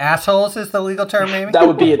annoying. Assholes is the legal term, maybe? That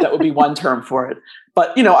would be it. That would be one term for it.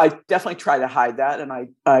 But, I definitely try to hide that. And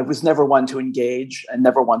I was never one to engage and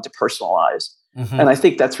never one to personalize. Mm-hmm. And I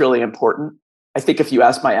think that's really important. I think if you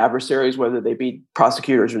ask my adversaries, whether they be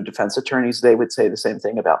prosecutors or defense attorneys, they would say the same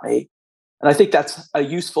thing about me. And I think that's a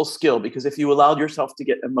useful skill, because if you allowed yourself to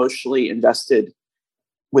get emotionally invested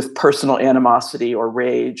with personal animosity or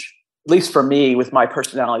rage, at least for me, with my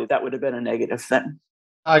personality, that would have been a negative thing.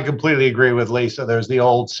 I completely agree with Lisa. There's the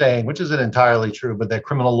old saying, which isn't entirely true, but that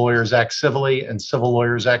criminal lawyers act civilly and civil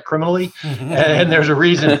lawyers act criminally. And there's a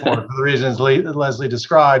reason for it, for the reasons Leslie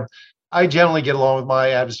described. I generally get along with my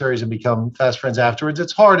adversaries and become fast friends afterwards.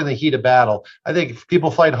 It's hard in the heat of battle. I think if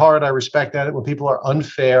people fight hard, I respect that. When people are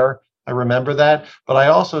unfair, I remember that. But I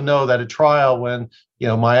also know that at trial, when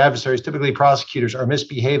my adversaries, typically prosecutors, are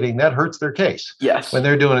misbehaving, that hurts their case. Yes. When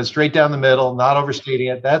they're doing it straight down the middle, not overstating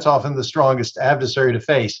it, that's often the strongest adversary to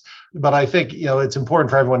face. But I think, it's important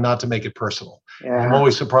for everyone not to make it personal. Yeah. I'm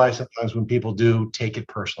always surprised sometimes when people do take it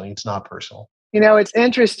personally. It's not personal. It's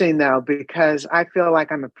interesting, though, because I feel like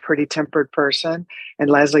I'm a pretty tempered person, and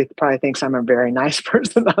Leslie probably thinks I'm a very nice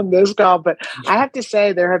person on this call. But I have to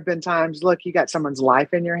say, there have been times, look, you got someone's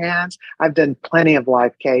life in your hands. I've done plenty of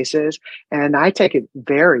life cases, and I take it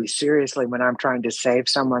very seriously when I'm trying to save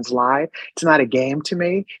someone's life. It's not a game to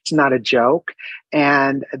me. It's not a joke.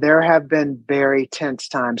 And there have been very tense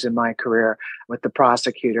times in my career with the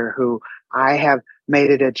prosecutor who I have made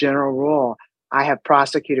it a general rule. I have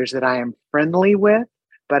prosecutors that I am friendly with,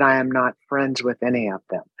 but I am not friends with any of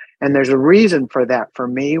them. And there's a reason for that. For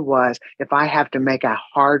me was, if I have to make a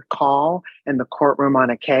hard call in the courtroom on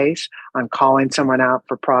a case, on calling someone out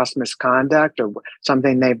for gross misconduct or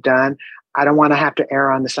something they've done, I don't want to have to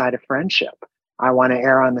err on the side of friendship. I want to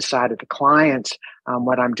err on the side of the clients,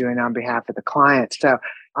 what I'm doing on behalf of the client. So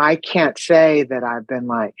I can't say that I've been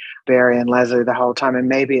like Barry and Leslie the whole time, and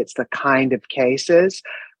maybe it's the kind of cases.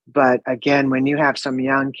 But again, when you have some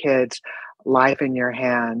young kids' life in your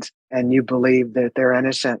hands and you believe that they're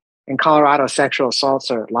innocent, in Colorado, sexual assaults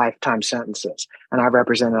are lifetime sentences. And I've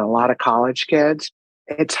represented a lot of college kids.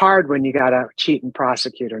 It's hard when you got a cheating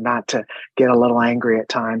prosecutor not to get a little angry at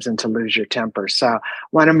times and to lose your temper. So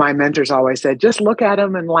one of my mentors always said, just look at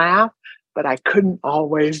them and laugh. But I couldn't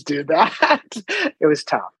always do that. It was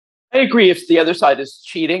tough. I agree. If the other side is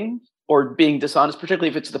cheating or being dishonest, particularly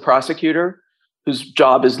if it's the prosecutor, whose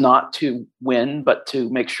job is not to win, but to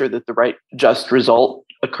make sure that the right, just result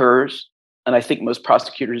occurs. And I think most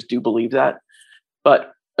prosecutors do believe that,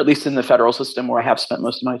 but at least in the federal system where I have spent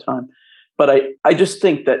most of my time. But I just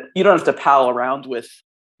think that you don't have to pal around with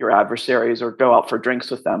your adversaries or go out for drinks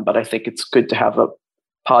with them. But I think it's good to have a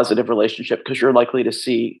positive relationship because you're likely to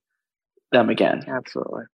see them again.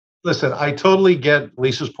 Absolutely. Listen, I totally get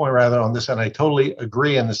Lisa's point rather on this, and I totally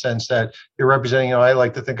agree in the sense that you're representing, I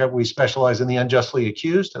like to think that we specialize in the unjustly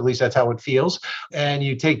accused, at least that's how it feels, and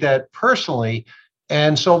you take that personally.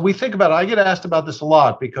 And so we think about it. I get asked about this a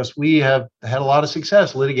lot because we have had a lot of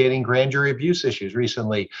success litigating grand jury abuse issues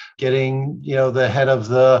recently, getting, the head of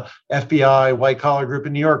the FBI white collar group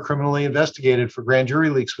in New York criminally investigated for grand jury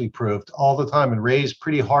leaks we proved all the time and raised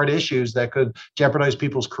pretty hard issues that could jeopardize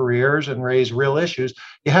people's careers and raise real issues.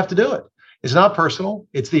 You have to do it. It's not personal.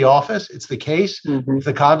 It's the office. It's the case. Mm-hmm. If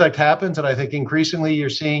the conduct happens, and I think increasingly you're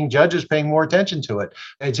seeing judges paying more attention to it.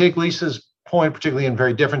 I take Lisa's point, particularly in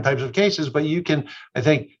very different types of cases, but you can, I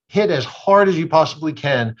think, hit as hard as you possibly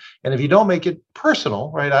can. And if you don't make it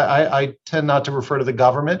personal, right, I tend not to refer to the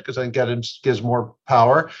government because I think that gives more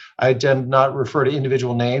power. I tend not refer to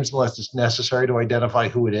individual names unless it's necessary to identify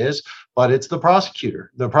who it is, but it's the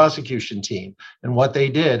prosecutor, the prosecution team and what they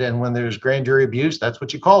did. And when there's grand jury abuse, that's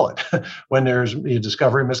what you call it. When there's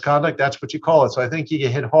discovery misconduct, that's what you call it. So I think you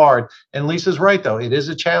get hit hard. And Lisa's right, though. It is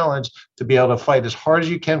a challenge to be able to fight as hard as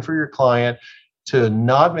you can for your client. to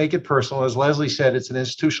not make it personal. As Leslie said, it's an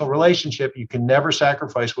institutional relationship. You can never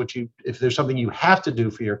sacrifice if there's something you have to do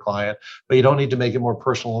for your client, but you don't need to make it more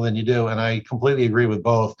personal than you do. And I completely agree with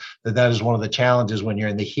both that is one of the challenges when you're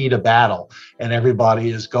in the heat of battle and everybody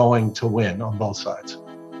is going to win on both sides.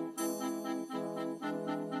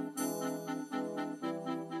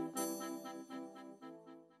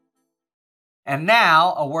 And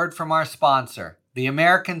now, a word from our sponsor, the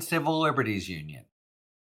American Civil Liberties Union.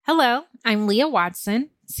 Hello, I'm Leah Watson,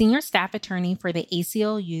 Senior Staff Attorney for the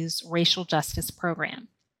ACLU's Racial Justice Program.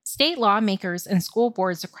 State lawmakers and school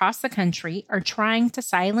boards across the country are trying to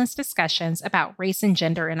silence discussions about race and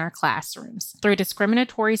gender in our classrooms through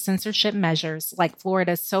discriminatory censorship measures like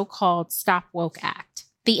Florida's so-called Stop Woke Act.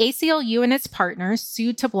 The ACLU and its partners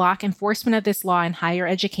sued to block enforcement of this law in higher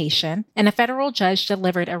education, and a federal judge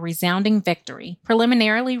delivered a resounding victory,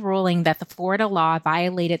 preliminarily ruling that the Florida law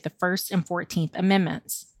violated the First and 14th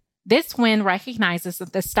Amendments. This win recognizes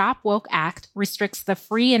that the Stop Woke Act restricts the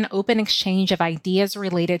free and open exchange of ideas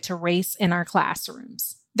related to race in our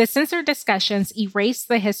classrooms. The censored discussions erase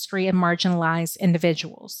the history of marginalized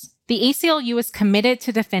individuals. The ACLU is committed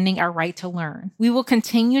to defending our right to learn. We will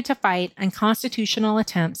continue to fight unconstitutional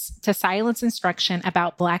attempts to silence instruction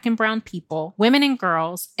about Black and Brown people, women and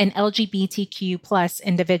girls, and LGBTQ+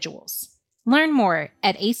 individuals. Learn more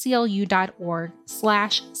at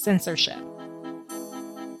aclu.org/censorship.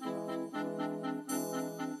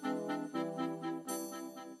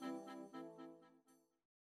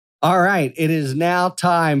 All right, it is now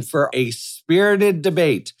time for a spirited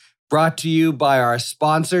debate brought to you by our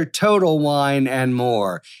sponsor, Total Wine and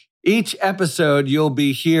More. Each episode, you'll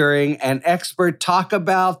be hearing an expert talk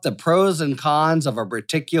about the pros and cons of a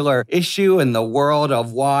particular issue in the world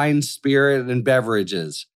of wine, spirit, and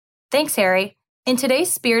beverages. Thanks, Harry. In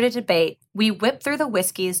today's spirited debate, we whip through the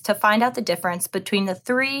whiskeys to find out the difference between the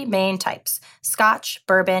three main types: Scotch,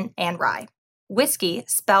 bourbon, and rye. Whiskey,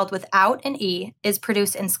 spelled without an E, is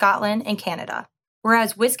produced in Scotland and Canada,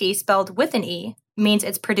 whereas whiskey, spelled with an E, means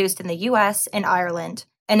it's produced in the US and Ireland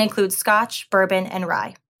and includes Scotch, bourbon, and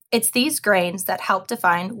rye. It's these grains that help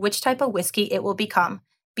define which type of whiskey it will become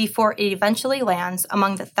before it eventually lands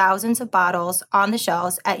among the thousands of bottles on the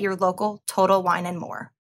shelves at your local Total Wine and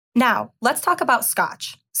More. Now, let's talk about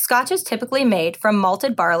Scotch. Scotch is typically made from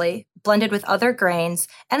malted barley, blended with other grains,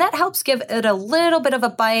 and that helps give it a little bit of a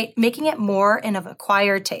bite, making it more in an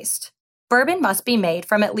acquired taste. Bourbon must be made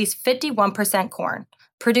from at least 51% corn,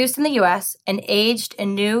 produced in the US and aged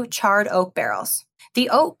in new charred oak barrels. The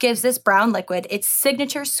oak gives this brown liquid its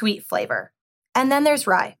signature sweet flavor. And then there's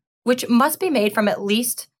rye, which must be made from at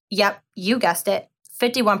least, yep, you guessed it,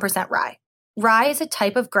 51% rye. Rye is a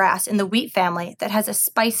type of grass in the wheat family that has a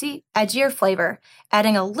spicy, edgier flavor,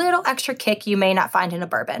 adding a little extra kick you may not find in a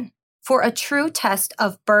bourbon. For a true test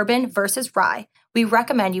of bourbon versus rye, we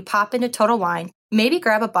recommend you pop into Total Wine, maybe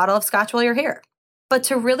grab a bottle of Scotch while you're here. But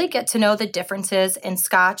to really get to know the differences in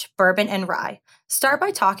Scotch, bourbon, and rye, start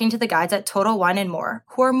by talking to the guys at Total Wine and More,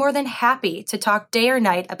 who are more than happy to talk day or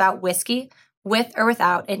night about whiskey, with or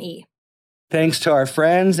without an E. Thanks to our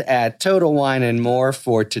friends at Total Wine and More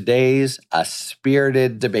for today's A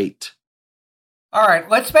Spirited Debate. All right,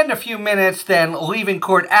 let's spend a few minutes then leaving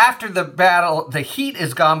court after the battle. The heat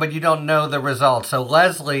is gone, but you don't know the results. So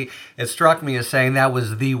Leslie, it struck me as saying that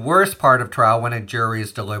was the worst part of trial when a jury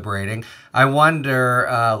is deliberating. I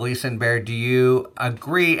wonder, Lisa and Bear, do you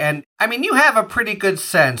agree? And I mean, you have a pretty good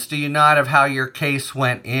sense, do you not, of how your case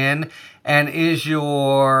went in? And is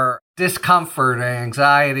your discomfort or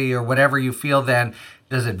anxiety or whatever you feel then,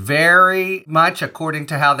 does it vary much according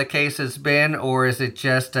to how the case has been, or is it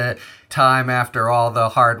just a time after all the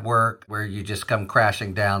hard work where you just come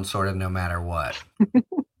crashing down sort of no matter what?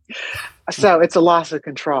 So it's a loss of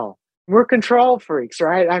control. We're control freaks,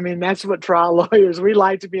 right? I mean, that's what trial lawyers, we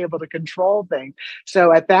like to be able to control things.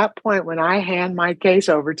 So at that point, when I hand my case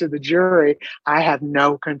over to the jury, I have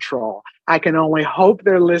no control. I can only hope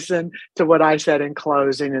they listen to what I said in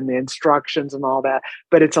closing and the instructions and all that,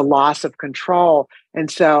 but it's a loss of control.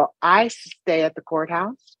 And so I stay at the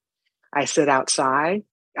courthouse. I sit outside.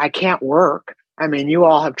 I can't work. I mean, you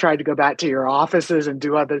all have tried to go back to your offices and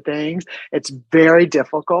do other things. It's very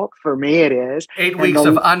difficult. For me, it is. 8 weeks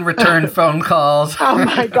of unreturned phone calls. Oh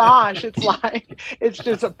my gosh. It's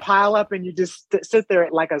just a pile up and you just sit there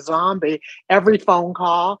like a zombie. Every phone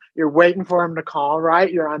call, you're waiting for them to call,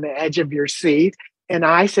 right? You're on the edge of your seat. And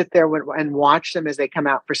I sit there and watch them as they come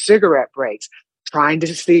out for cigarette breaks, trying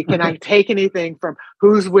to see, can I take anything from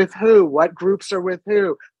who's with who, what groups are with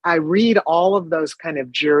who? I read all of those kind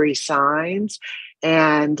of jury signs.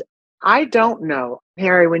 And I don't know,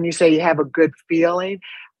 Harry, when you say you have a good feeling,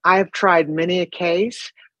 I've tried many a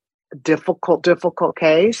case. difficult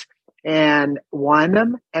case and won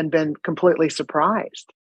them and been completely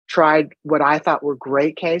surprised. Tried what I thought were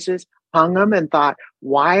great cases, hung them and thought,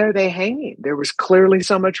 why are they hanging? There was clearly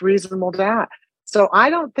so much reasonable doubt. So I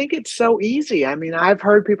don't think it's so easy. I mean, I've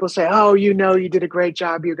heard people say, oh, you did a great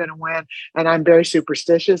job, you're going to win. And I'm very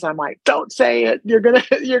superstitious. I'm like, don't say it. You're going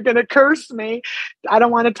to curse me. I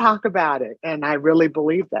don't want to talk about it. And I really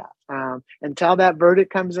believe that. Until that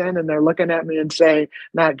verdict comes in and they're looking at me and say,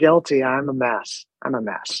 not guilty, I'm a mess.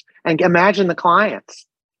 And imagine the clients,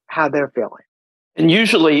 how they're feeling. And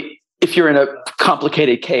usually, if you're in a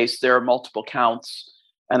complicated case, there are multiple counts.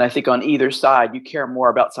 And I think on either side, you care more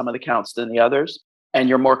about some of the counts than the others, and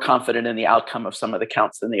you're more confident in the outcome of some of the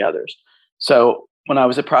counts than the others. So when I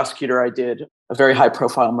was a prosecutor, I did a very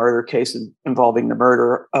high-profile murder case involving the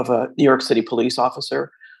murder of a New York City police officer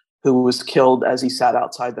who was killed as he sat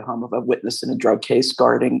outside the home of a witness in a drug case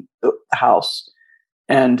guarding the house.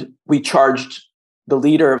 And we charged the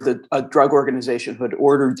leader of a drug organization who had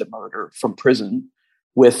ordered the murder from prison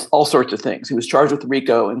with all sorts of things. He was charged with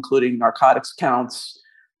RICO, including narcotics counts,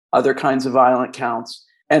 other kinds of violent counts,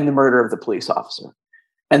 and the murder of the police officer.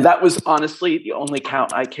 And that was honestly the only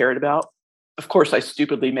count I cared about. Of course, I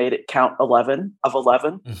stupidly made it count 11 of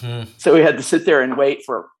 11. Mm-hmm. So we had to sit there and wait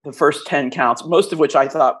for the first 10 counts, most of which I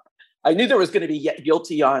thought, I knew there was going to be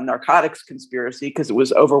guilty on narcotics conspiracy because it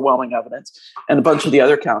was overwhelming evidence, and a bunch of the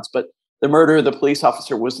other counts. But the murder of the police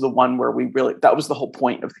officer was the one where that was the whole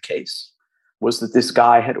point of the case, was that this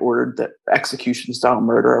guy had ordered the execution-style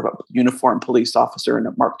murder of a uniformed police officer in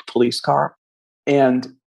a marked police car.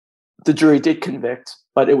 And the jury did convict,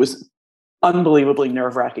 but it was unbelievably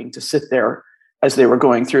nerve-wracking to sit there as they were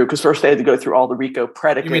going through, because first they had to go through all the RICO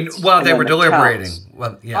predicates. You mean while they were deliberating? Counts.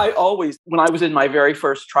 Well, yeah. I always, when I was in my very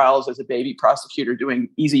first trials as a baby prosecutor doing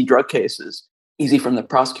easy drug cases, easy from the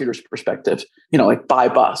prosecutor's perspective, like buy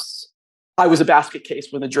busts, I was a basket case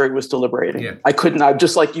when the jury was deliberating. Yeah. I'm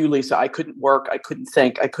just like you, Lisa. I couldn't work. I couldn't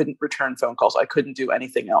think. I couldn't return phone calls. I couldn't do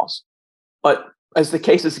anything else. But as the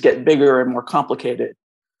cases get bigger and more complicated,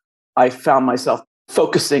 I found myself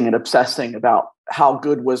focusing and obsessing about how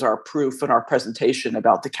good was our proof and our presentation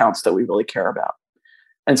about the counts that we really care about.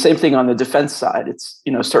 And same thing on the defense side. It's,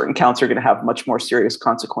 certain counts are going to have much more serious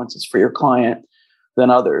consequences for your client than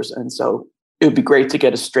others. And so it would be great to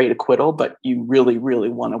get a straight acquittal, but you really, really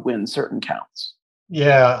want to win certain counts.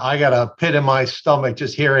 Yeah, I got a pit in my stomach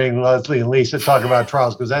just hearing Leslie and Lisa talk about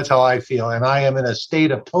trials, because that's how I feel. And I am in a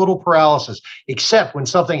state of total paralysis, except when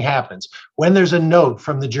something happens. When there's a note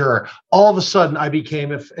from the juror, all of a sudden I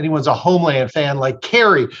became, if anyone's a Homeland fan, like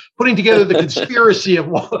Carrie, putting together the conspiracy of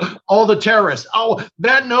all the terrorists. Oh,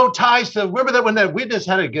 that note ties to, remember that when that witness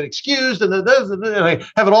had to get excused, and I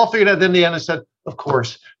have it all figured out. Then the end I said, of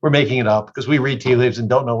course, we're making it up because we read tea leaves and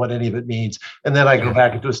don't know what any of it means. And then I go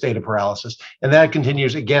back into a state of paralysis. And that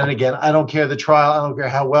continues again and again. I don't care the trial. I don't care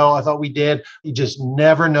how well I thought we did. You just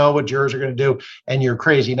never know what jurors are going to do. And you're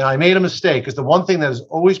crazy. Now, I made a mistake, because the one thing that has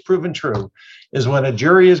always proven true is when a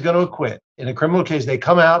jury is going to acquit in a criminal case, they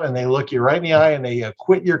come out and they look you right in the eye and they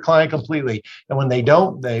acquit your client completely. And when they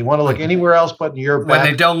don't, they want to look anywhere else but your back.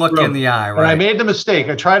 When they don't look in the eye, right? And I made the mistake.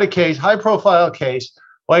 I tried a case, high-profile case,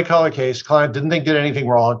 white-collar case. Client didn't think did anything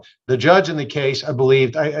wrong. The judge in the case, I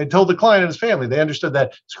believed, I told the client and his family, they understood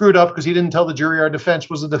that screwed up because he didn't tell the jury our defense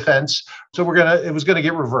was a defense. So it was going to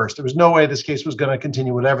get reversed. There was no way this case was going to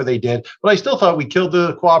continue whatever they did. But I still thought we killed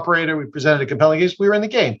the cooperator. We presented a compelling case. We were in the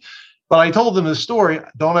game. But I told them the story.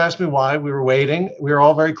 Don't ask me why. We were waiting. We were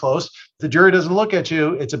all very close. If the jury doesn't look at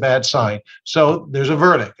you, it's a bad sign. So there's a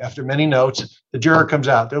verdict. After many notes, the juror comes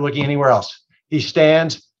out. They're looking anywhere else. He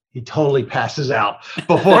stands. He totally passes out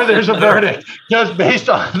before there's a verdict, just based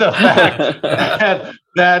on the fact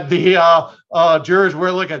that the jurors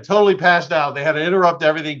were totally passed out. They had to interrupt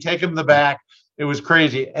everything, take him to the back. It was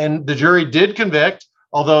crazy. And the jury did convict,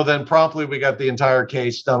 although then promptly we got the entire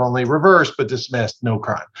case not only reversed, but dismissed, no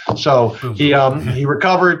crime. So he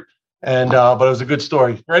recovered. And but it was a good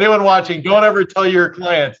story. For anyone watching, don't ever tell your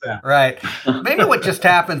clients that. Right. Maybe what just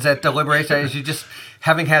happens at deliberation is you just,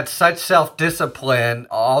 having had such self-discipline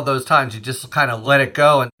all those times, you just kind of let it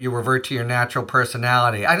go and you revert to your natural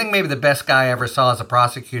personality. I think maybe the best guy I ever saw as a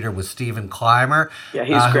prosecutor was Stephen Clymer. Yeah,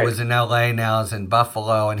 he's great. Who was in L.A. now, is in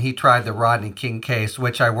Buffalo, and he tried the Rodney King case,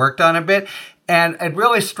 which I worked on a bit. And it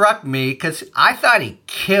really struck me because I thought he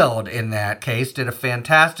killed in that case, did a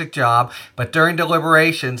fantastic job. But during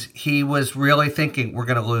deliberations, he was really thinking, we're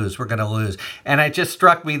going to lose. And it just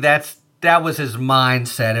struck me that was his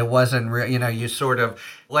mindset. It wasn't, you sort of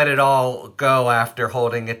let it all go after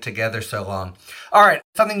holding it together so long. All right,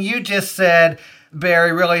 something you just said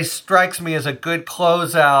Barry, really strikes me as a good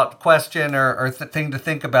closeout question or thing to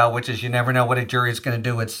think about, which is you never know what a jury is going to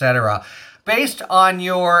do, etc. Based on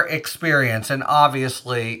your experience, and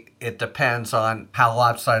obviously it depends on how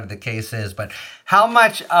lopsided the case is, but how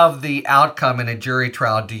much of the outcome in a jury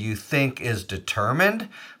trial do you think is determined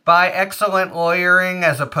by excellent lawyering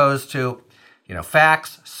as opposed to,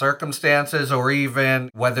 facts, circumstances, or even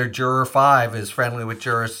whether juror 5 is friendly with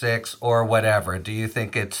juror 6 or whatever? Do you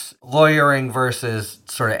think it's lawyering versus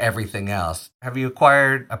sort of everything else? Have you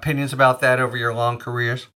acquired opinions about that over your long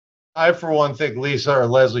careers? I, for one, think Lisa or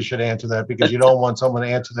Leslie should answer that because you don't want someone to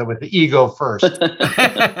answer that with the ego first.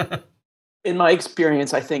 In my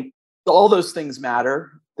experience, I think all those things matter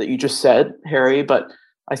that you just said, Harry, but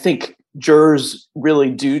I think jurors really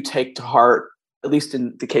do take to heart, at least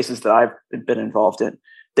in the cases that I've been involved in,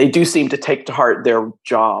 they do seem to take to heart their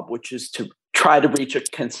job, which is to try to reach a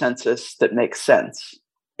consensus that makes sense.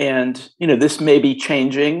 And, this may be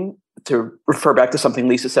changing, to refer back to something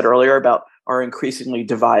Lisa said earlier about our increasingly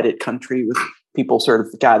divided country with people sort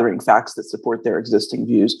of gathering facts that support their existing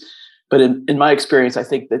views. But in my experience, I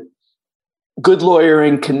think that good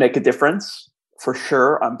lawyering can make a difference for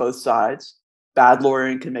sure on both sides. Bad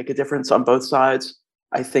lawyering can make a difference on both sides.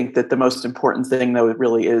 I think that the most important thing, though, it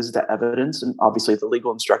really is the evidence. And obviously the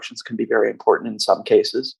legal instructions can be very important in some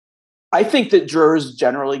cases. I think that jurors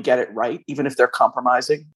generally get it right, even if they're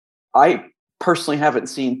compromising. I personally haven't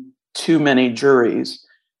seen too many juries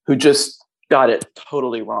who just got it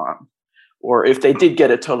totally wrong. Or if they did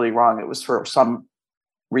get it totally wrong, it was for some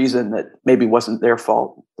reason that maybe wasn't their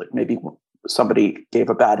fault. Like maybe somebody gave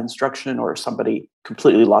a bad instruction or somebody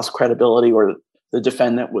completely lost credibility or the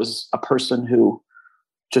defendant was a person who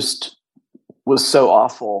just was so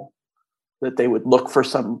awful that they would look for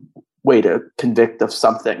some way to convict of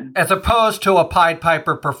something. As opposed to a Pied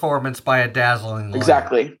Piper performance by a dazzling lawyer.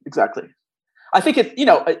 Exactly. I think it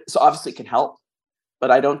obviously can help, but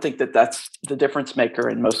I don't think that that's the difference maker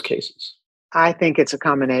in most cases. I think it's a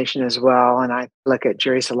combination as well. And I look at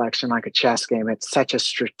jury selection like a chess game. It's such a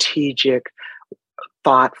strategic,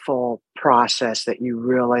 thoughtful process that you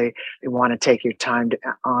really want to take your time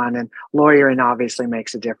on. And lawyering obviously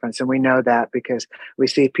makes a difference. And we know that because we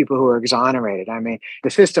see people who are exonerated. I mean, the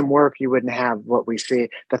system work, you wouldn't have what we see,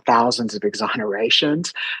 the thousands of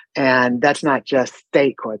exonerations. And that's not just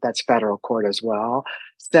state court, that's federal court as well.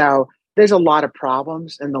 So there's a lot of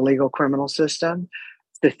problems in the legal criminal system.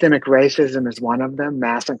 Systemic racism is one of them,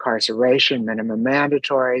 mass incarceration, minimum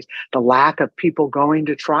mandatories, the lack of people going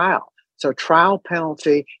to trial. So trial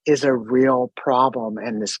penalty is a real problem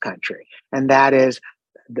in this country. And that is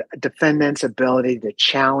the defendant's ability to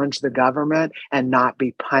challenge the government and not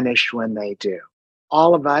be punished when they do.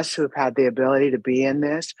 All of us who've had the ability to be in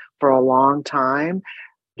this for a long time,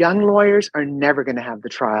 young lawyers are never going to have the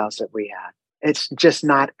trials that we had. It's just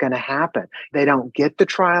not going to happen. They don't get the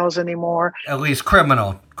trials anymore. At least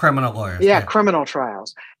criminal lawyers. Yeah, criminal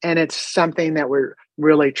trials. And it's something that we're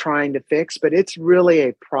really trying to fix, but it's really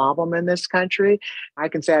a problem in this country. I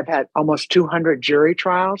can say I've had almost 200 jury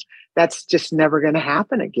trials. That's just never going to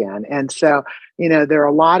happen again. And so, there are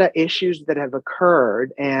a lot of issues that have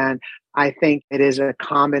occurred. And I think it is a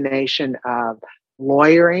combination of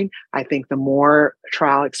lawyering. I think the more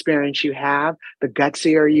trial experience you have, the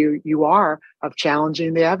gutsier you are of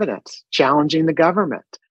challenging the evidence, challenging the government.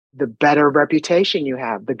 The better reputation you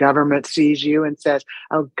have. The government sees you and says,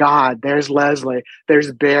 oh God, there's Leslie,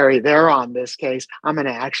 there's Barry, they're on this case. I'm going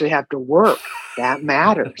to actually have to work. That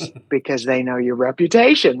matters because they know your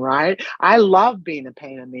reputation, right? I love being a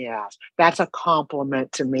pain in the ass. That's a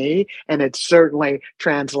compliment to me, and it certainly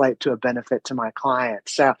translates to a benefit to my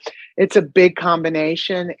clients. So it's a big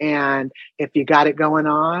combination, and if you got it going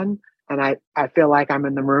on, and I feel like I'm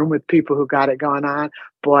in the room with people who got it going on,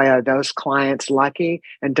 boy, are those clients lucky.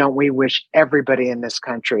 And don't we wish everybody in this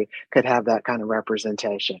country could have that kind of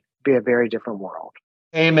representation? It'd be a very different world.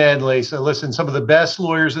 Amen, Lisa. Listen, some of the best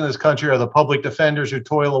lawyers in this country are the public defenders who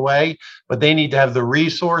toil away, but they need to have the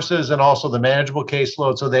resources and also the manageable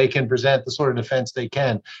caseload so they can present the sort of defense they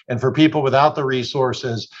can. And for people without the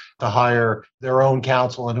resources to hire their own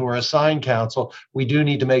counsel and who are assigned counsel, we do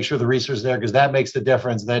need to make sure the resources are there because that makes the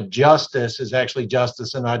difference, that justice is actually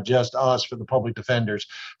justice and not just us for the public defenders.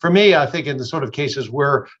 For me, I think in the sort of cases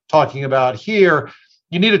we're talking about here,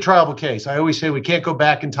 you need a triable case. I always say we can't go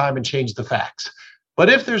back in time and change the facts. But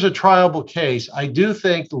if there's a triable case, I do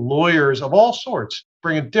think lawyers of all sorts,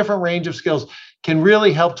 bring a different range of skills, can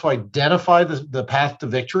really help to identify the path to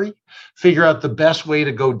victory, figure out the best way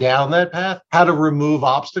to go down that path, how to remove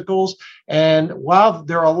obstacles. And while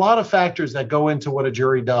there are a lot of factors that go into what a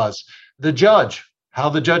jury does, the judge, how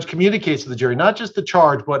the judge communicates to the jury, not just the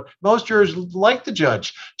charge, but most jurors like the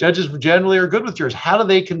judge. Judges generally are good with jurors. How do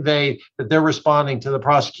they convey that they're responding to the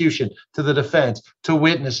prosecution, to the defense, to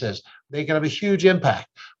witnesses? They can have a huge impact.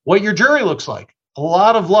 What your jury looks like, a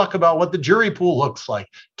lot of luck about what the jury pool looks like.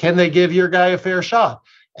 Can they give your guy a fair shot?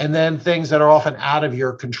 And then things that are often out of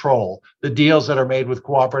your control, the deals that are made with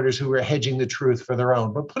cooperators who are hedging the truth for their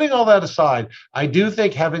own. But putting all that aside, I do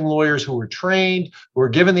think having lawyers who are trained, who are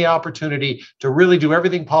given the opportunity to really do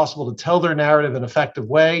everything possible to tell their narrative in an effective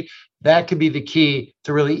way, that could be the key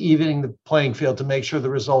to really evening the playing field to make sure the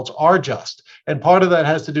results are just. And part of that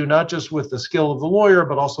has to do not just with the skill of the lawyer,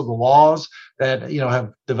 but also the laws that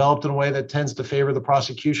have developed in a way that tends to favor the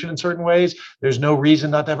prosecution in certain ways. There's no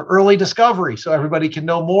reason not to have early discovery so everybody can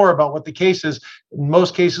know more about what the case is, in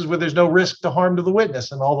most cases where there's no risk to harm to the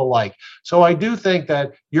witness and all the like. So I do think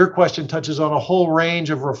that your question touches on a whole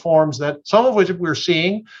range of reforms that some of which we're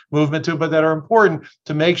seeing movement to, but that are important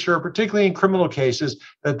to make sure, particularly in criminal cases,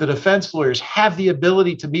 that the defense lawyers have the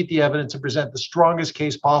ability to meet the evidence and present the strongest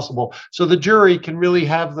case possible so the jury can really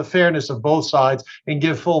have the fairness of both sides and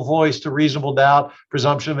give full voice to reasonable doubt,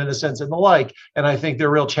 presumption of innocence, and the like. And I think there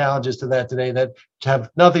are real challenges to that today that have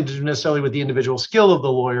nothing to do necessarily with the individual skill of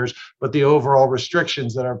the lawyers, but the overall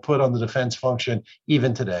restrictions that are put on the defense function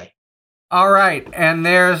even today. All right. And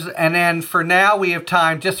then for now, we have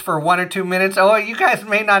time just for 1 or 2 minutes. Oh, you guys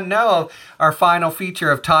may not know our final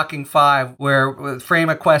feature of Talking Five, where we'll frame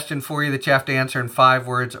a question for you that you have to answer in 5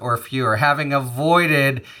 words or fewer. Having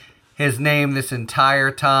avoided his name this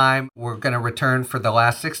entire time, we're going to return for the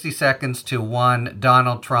last 60 seconds to one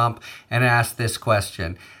Donald Trump and ask this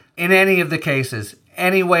question. In any of the cases,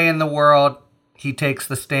 any way in the world he takes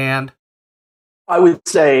the stand? I would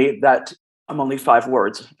say that I'm only 5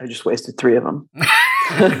 words. I just wasted 3 of them.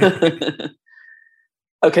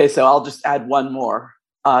 Okay, so I'll just add one more.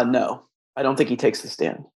 No, I don't think he takes the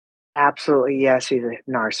stand. Absolutely, yes, he's a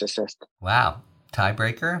narcissist. Wow.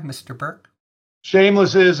 Tiebreaker, Mr. Burke?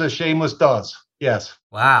 Shameless is as shameless does. Yes.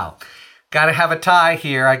 Wow. Got to have a tie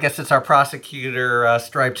here. I guess it's our prosecutor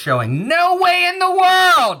stripe showing. No way in the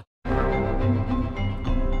world!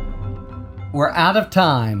 We're out of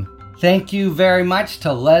time. Thank you very much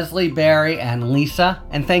to Leslie, Barry, and Lisa.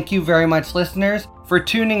 And thank you very much, listeners, for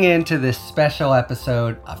tuning in to this special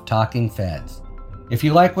episode of Talking Feds. If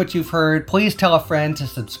you like what you've heard, please tell a friend to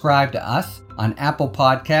subscribe to us on Apple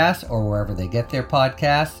Podcasts or wherever they get their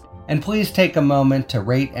podcasts. And please take a moment to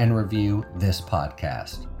rate and review this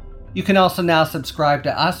podcast. You can also now subscribe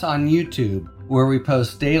to us on YouTube, where we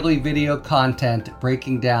post daily video content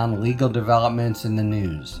breaking down legal developments in the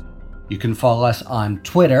news. You can follow us on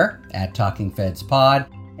Twitter at TalkingFedsPod,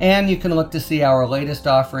 and you can look to see our latest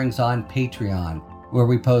offerings on Patreon, where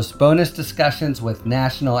we post bonus discussions with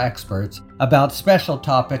national experts about special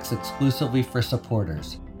topics exclusively for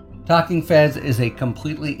supporters. Talking Feds is a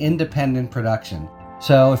completely independent production,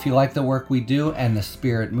 so if you like the work we do and the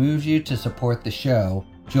spirit moves you to support the show,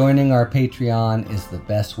 joining our Patreon is the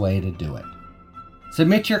best way to do it.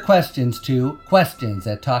 Submit your questions to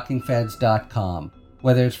questions@talkingfeds.com.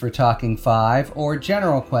 Whether it's for Talking Five or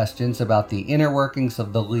general questions about the inner workings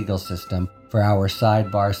of the legal system for our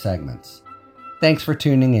sidebar segments. Thanks for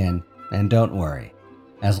tuning in, and don't worry.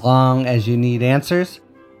 As long as you need answers,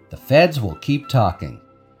 the feds will keep talking.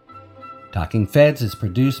 Talking Feds is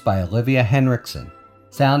produced by Olivia Henriksen.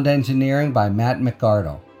 Sound engineering by Matt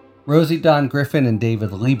McArdle. Rosie Dawn Griffin and David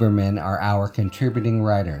Lieberman are our contributing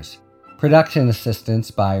writers. Production assistance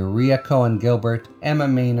by Rhea Cohen-Gilbert, Emma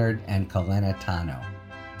Maynard, and Kalena Tano.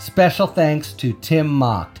 Special thanks to Tim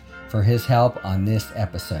Mocht for his help on this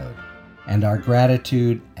episode. And our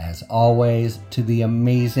gratitude, as always, to the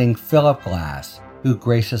amazing Philip Glass, who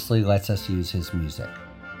graciously lets us use his music.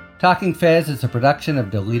 Talking Feds is a production of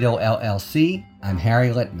Delito LLC. I'm Harry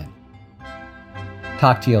Littman.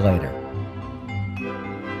 Talk to you later.